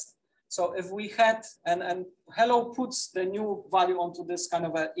the rest. So if we had, and hello puts the new value onto this kind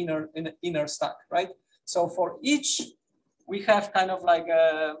of an inner stack, right? So for each, we have kind of like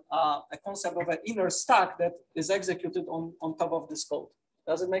a concept of an inner stack that is executed on top of this code.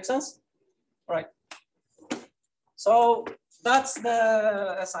 Does it make sense? All right. So that's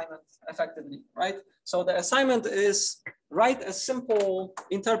the assignment effectively, right? So the assignment is write a simple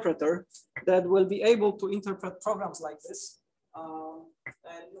interpreter that will be able to interpret programs like this. And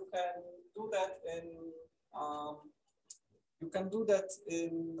you can do that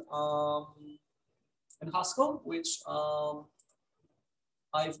in Haskell, which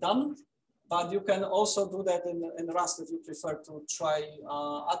I've done, but you can also do that in Rust if you prefer to try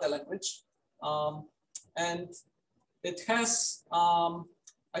other language. And it has,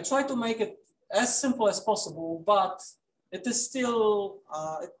 I try to make it as simple as possible, but it is still,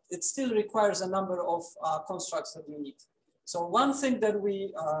 it still requires a number of constructs that you need. So one thing that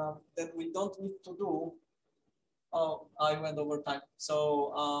we don't need to do Oh, I went over time.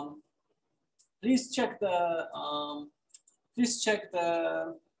 So please check the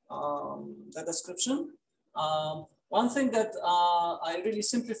description. One thing that I really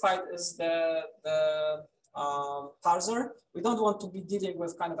simplified is the parser. We don't want to be dealing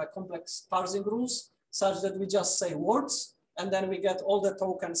with kind of a complex parsing rules, such that we just say words and then we get all the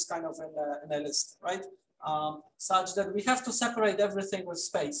tokens kind of in a list, right? Such that we have to separate everything with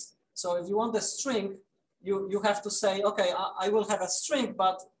space. So if you want a string, you have to say, okay, I will have a string,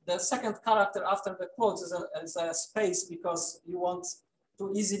 but the second character after the quotes is a space, because you want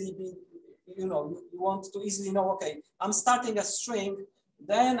to easily be, you want to easily know, okay, I'm starting a string,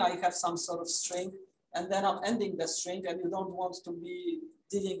 then I have some sort of string, and then I'm ending the string, and you don't want to be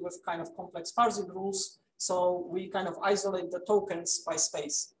dealing with kind of complex parsing rules. So we kind of isolate the tokens by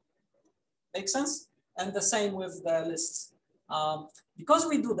space. Make sense? And the same with the lists. Because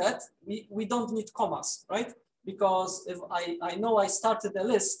we do that, we don't need commas, right? Because if I know I started a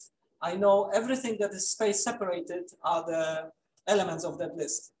list, I know everything that is space separated are the elements of that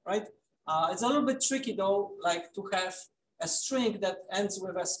list, right? It's a little bit tricky though, like to have a string that ends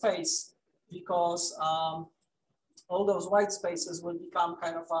with a space, because all those white spaces will become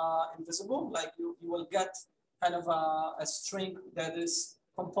kind of invisible. Like you will get kind of a string that is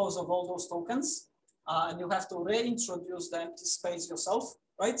composed of all those tokens, and you have to reintroduce the empty space yourself,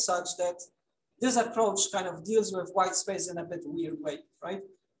 right? Such that this approach kind of deals with white space in a bit weird way, right?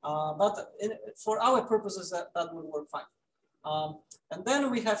 But for our purposes, that will work fine. And then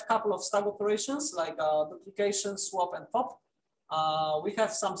we have a couple of stack operations like duplication, swap, and pop. We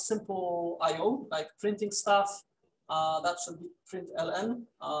have some simple I/O, like printing stuff. That should be print ln.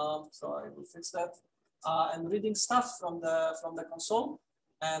 So I will fix that. And reading stuff from the console,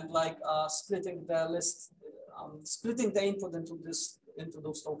 and like splitting the list, splitting the input into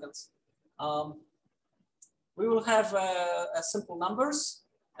those tokens. We will have a simple numbers,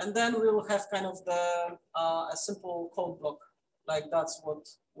 and then we will have kind of the a simple code block. Like that's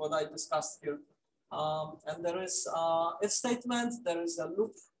what I discussed here. And there is if statement, there is a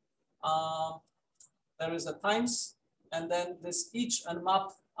loop, there is a times, and then this each and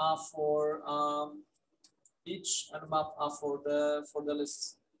map for the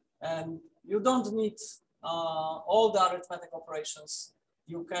lists. And you don't need all the arithmetic operations.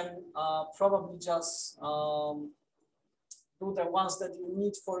 You can probably just do the ones that you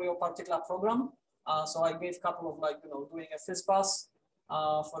need for your particular program. So I gave a couple of, like, doing a FizzBuzz,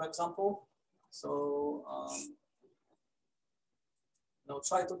 for example. So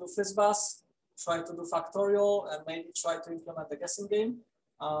try to do FizzBuzz, try to do factorial, and maybe try to implement the guessing game.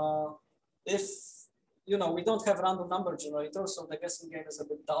 If we don't have random number generator, so the guessing game is a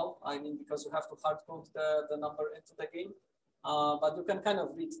bit dull. I mean, because you have to hard code the number into the game. But you can kind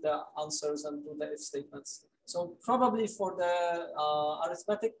of read the answers and do the if statements. So probably for the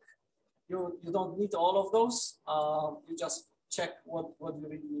arithmetic, you don't need all of those. You just check what you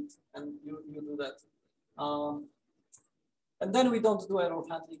really need, and you do that. And then we don't do error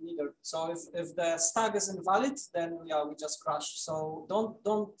handling either. So if the stack is invalid, then yeah, we just crash. So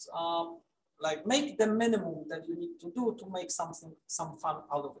don't like make the minimum that you need to do to make some fun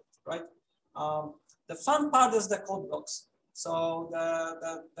out of it, right? The fun part is the code blocks. So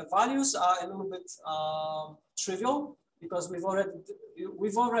the values are a little bit trivial, because we've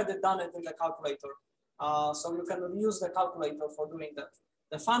already done it in the calculator. So you can use the calculator for doing that.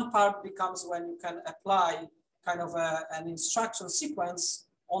 The fun part becomes when you can apply kind of an instruction sequence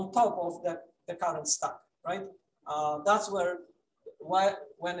on top of the current stack, right? That's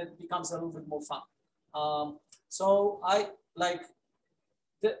when it becomes a little bit more fun. So I like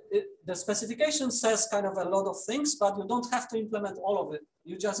the specification says kind of a lot of things, but you don't have to implement all of it.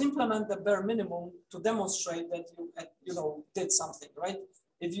 You just implement the bare minimum to demonstrate that you did something, right?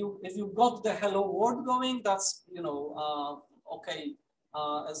 If you got the hello world going, that's okay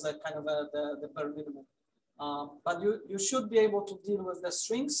as a kind of the bare minimum. But you should be able to deal with the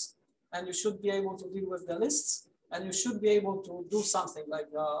strings, and you should be able to deal with the lists, and you should be able to do something like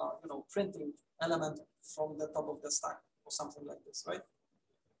printing element from the top of the stack or something like this, right?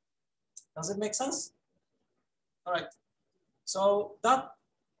 Does it make sense? All right. So that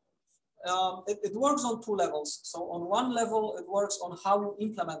it works on two levels. So on one level, it works on how you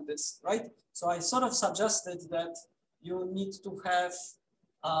implement this, right? So I sort of suggested that you need to have,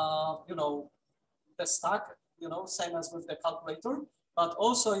 the stack, same as with the calculator, but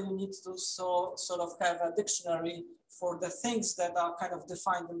also you need to sort of have a dictionary for the things that are kind of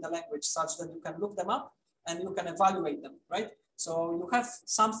defined in the language, such that you can look them up and you can evaluate them, right? So you have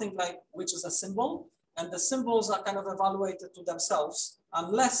something like, which is a symbol, and the symbols are kind of evaluated to themselves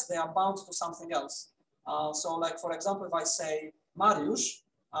unless they are bound to something else. So like, for example, if I say Mariusz,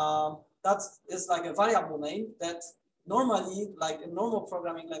 that is like a variable name that normally, like in normal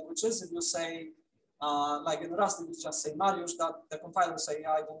programming languages, if you say, like in Rust, if you just say Mariusz, that the compiler will say,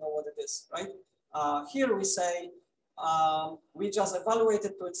 yeah, I don't know what it is, right? Here we say, we just evaluate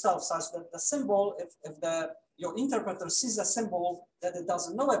it to itself such that the symbol, if your interpreter sees a symbol that it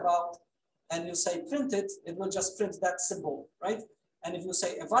doesn't know about, and you say print it, it will just print that symbol, right? And if you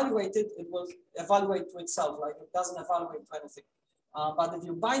say evaluate it, it will evaluate to itself, like it doesn't evaluate to anything. But if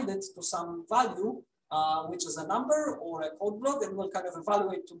you bind it to some value, which is a number or a code block, it will kind of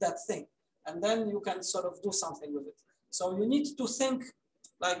evaluate to that thing. And then you can sort of do something with it. So you need to think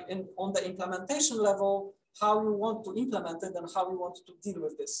like on the implementation level, how you want to implement it and how you want to deal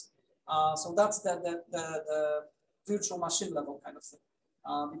with this. So that's the virtual machine level kind of thing.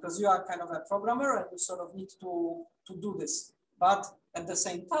 Because you are kind of a programmer and you sort of need to do this. But at the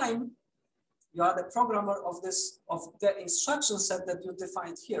same time, you are the programmer of the instruction set that you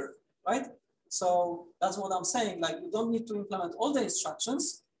defined here, right? So that's what I'm saying. Like you don't need to implement all the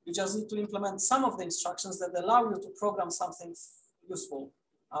instructions. You just need to implement some of the instructions that allow you to program something useful.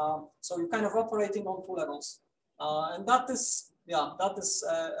 So you're kind of operating on two levels, and that is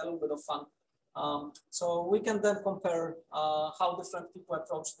a little bit of fun. So we can then compare how different people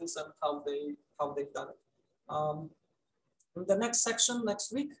approach this and how they've done it. In the next section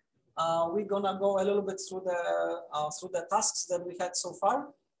next week, we're gonna go a little bit through the tasks that we had so far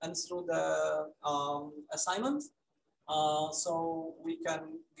and through the assignment, so we can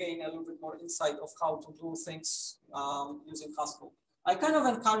gain a little bit more insight of how to do things using Haskell. I kind of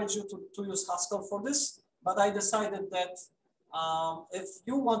encourage you to use Haskell for this, but I decided that if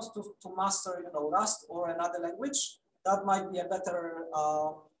you want to master, Rust or another language, that might be a better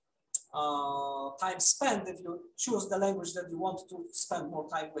time spent if you choose the language that you want to spend more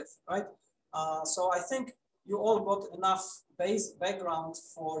time with, right? So I think you all got enough background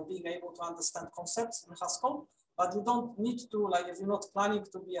for being able to understand concepts in Haskell, but you don't need to, like, if you're not planning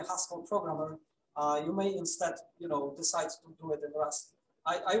to be a Haskell programmer, you may instead, decide to do it in Rust.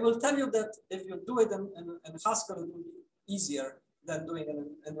 I will tell you that if you do it in Haskell, it will be easier than doing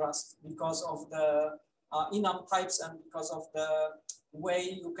it in Rust because of the enum types and because of the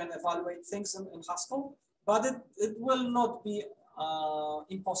way you can evaluate things in Haskell, but it will not be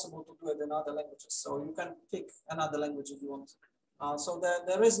impossible to do it in other languages. So you can pick another language if you want. So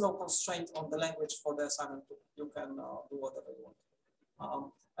there is no constraint on the language for the assignment too. You can do whatever you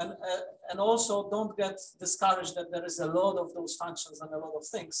want. And also don't get discouraged that there is a lot of those functions and a lot of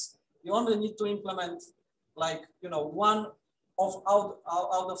things. You only need to implement like, one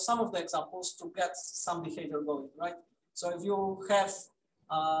out of some of the examples to get some behavior going, right? So if you have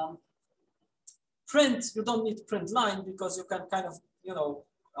print, you don't need print line because you can kind of,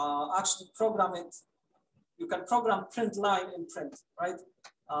 actually program it. You can program print line in print, right?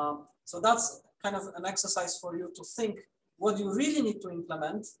 So that's kind of an exercise for you to think what you really need to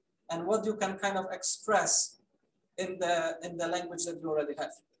implement and what you can kind of express in the language that you already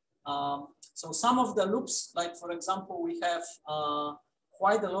have. So some of the loops, like for example, we have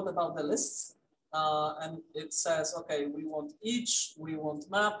quite a lot about the lists. And it says, okay, we want each, we want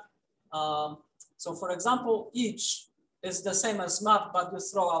map. So for example, each is the same as map, but you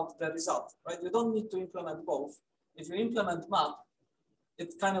throw out the result, right? You don't need to implement both. If you implement map,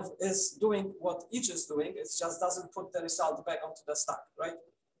 it kind of is doing what each is doing. It just doesn't put the result back onto the stack, right?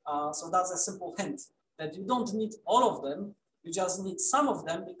 So that's a simple hint that you don't need all of them. You just need some of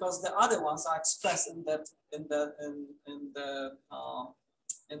them because the other ones are expressed in the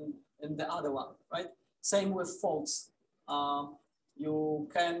other one, right? Same with folds.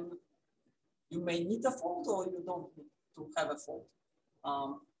 You may need a fold or you don't need to have a fold.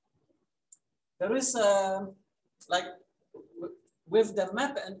 There is like with the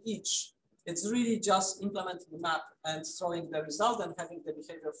map and each, it's really just implementing the map and throwing the result and having the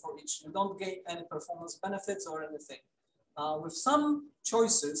behavior for each. You don't gain any performance benefits or anything. With some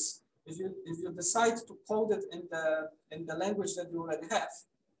choices, if you decide to code it in the language that you already have,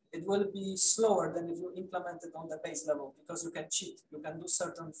 it will be slower than if you implement it on the base level because you can cheat. You can do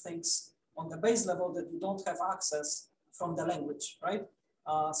certain things on the base level that you don't have access from the language, right?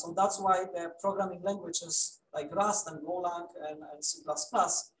 So that's why the programming languages like Rust and Golang and C++,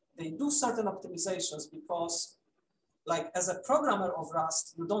 they do certain optimizations because, like, as a programmer of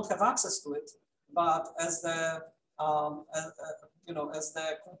Rust, you don't have access to it, but as the as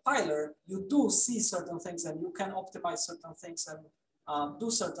the compiler, you do see certain things and you can optimize certain things and do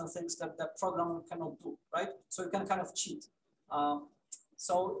certain things that the programmer cannot do, right? So you can kind of cheat.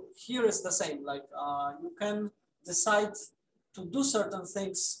 So here is the same, like you can decide to do certain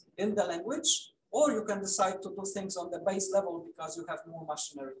things in the language or you can decide to do things on the base level because you have more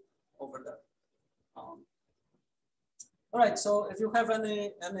machinery over there. All right, so if you have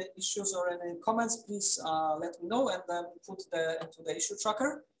any issues or any comments, please let me know and then put into the issue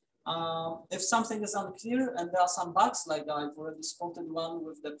tracker. If something is unclear and there are some bugs, like I've already spotted one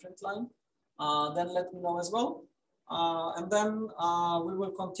with the print line, then let me know as well. And then we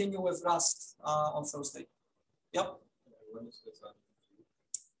will continue with Rust on Thursday. Yep.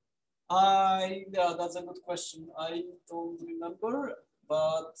 Yeah, that's a good question. I don't remember,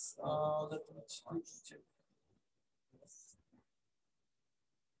 but let me check.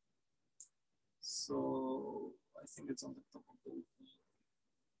 So I think it's on the top of the.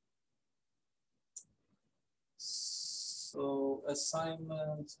 So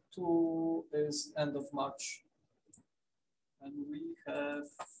assignment 2 is end of March, and we have.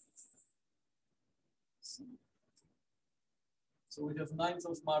 So we have 9th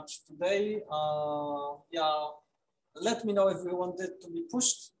of March today. Yeah, let me know if we want it to be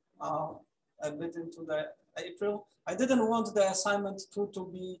pushed a bit into the April. I didn't want the assignment 2 to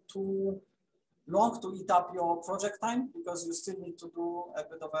be too long to eat up your project time because you still need to do a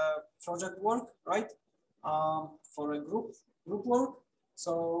bit of a project work, right? For a group work.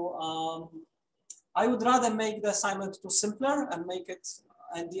 So I would rather make the assignment 2 simpler and make it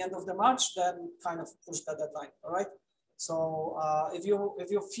at the end of the March than kind of push the deadline. All right. So if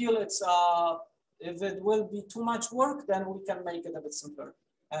you feel it's if it will be too much work, then we can make it a bit simpler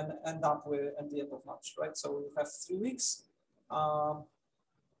and end up with at the end of March, right? So we have 3 weeks.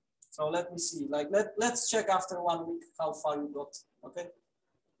 So let me see. Like let's check after 1 week how far you got. Okay.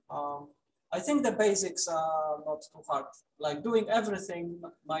 I think the basics are not too hard. Like doing everything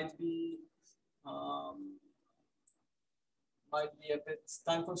might be a bit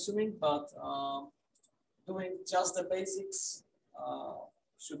time consuming, but doing just the basics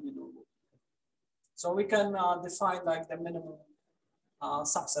should be doable. So we can define like the minimum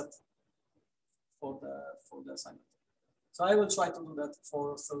subset for the assignment. So I will try to do that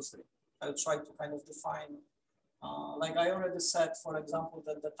for Thursday. I'll try to kind of define, like I already said, for example,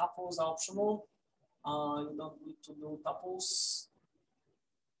 that the tuples are optional. You don't need to do tuples.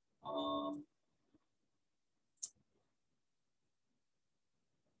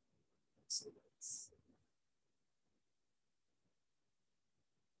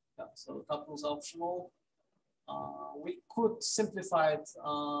 Yeah, so tuples are optional. We could simplify it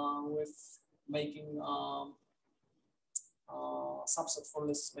with making subset for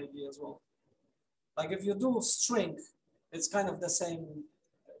lists maybe as well. Like if you do string, it's kind of the same,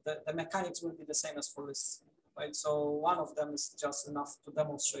 the mechanics will be the same as for lists, right? So one of them is just enough to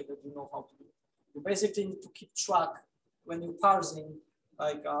demonstrate that you know how to do it. You basically need to keep track when you're parsing,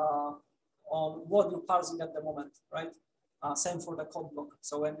 like on what you're parsing at the moment, right? Same for the code block.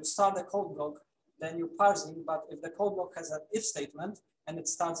 So when you start the code block, then you're parsing, but if the code block has an if statement and it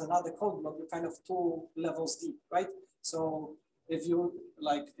starts another code block, you're kind of 2 levels deep, right? So if you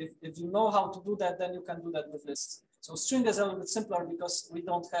if you know how to do that, then you can do that with lists. So string is a little bit simpler because we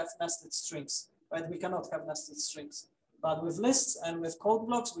don't have nested strings, right? We cannot have nested strings. But with lists and with code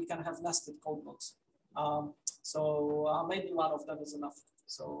blocks, we can have nested code blocks. So maybe one of them is enough.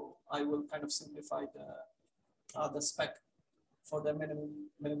 So I will kind of simplify the spec for the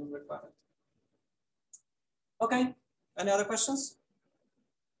minimum requirement. Okay, any other questions?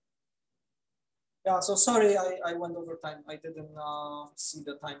 Yeah, so sorry, I went over time. I didn't see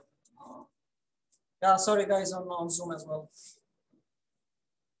the time. Yeah, sorry guys on Zoom as well.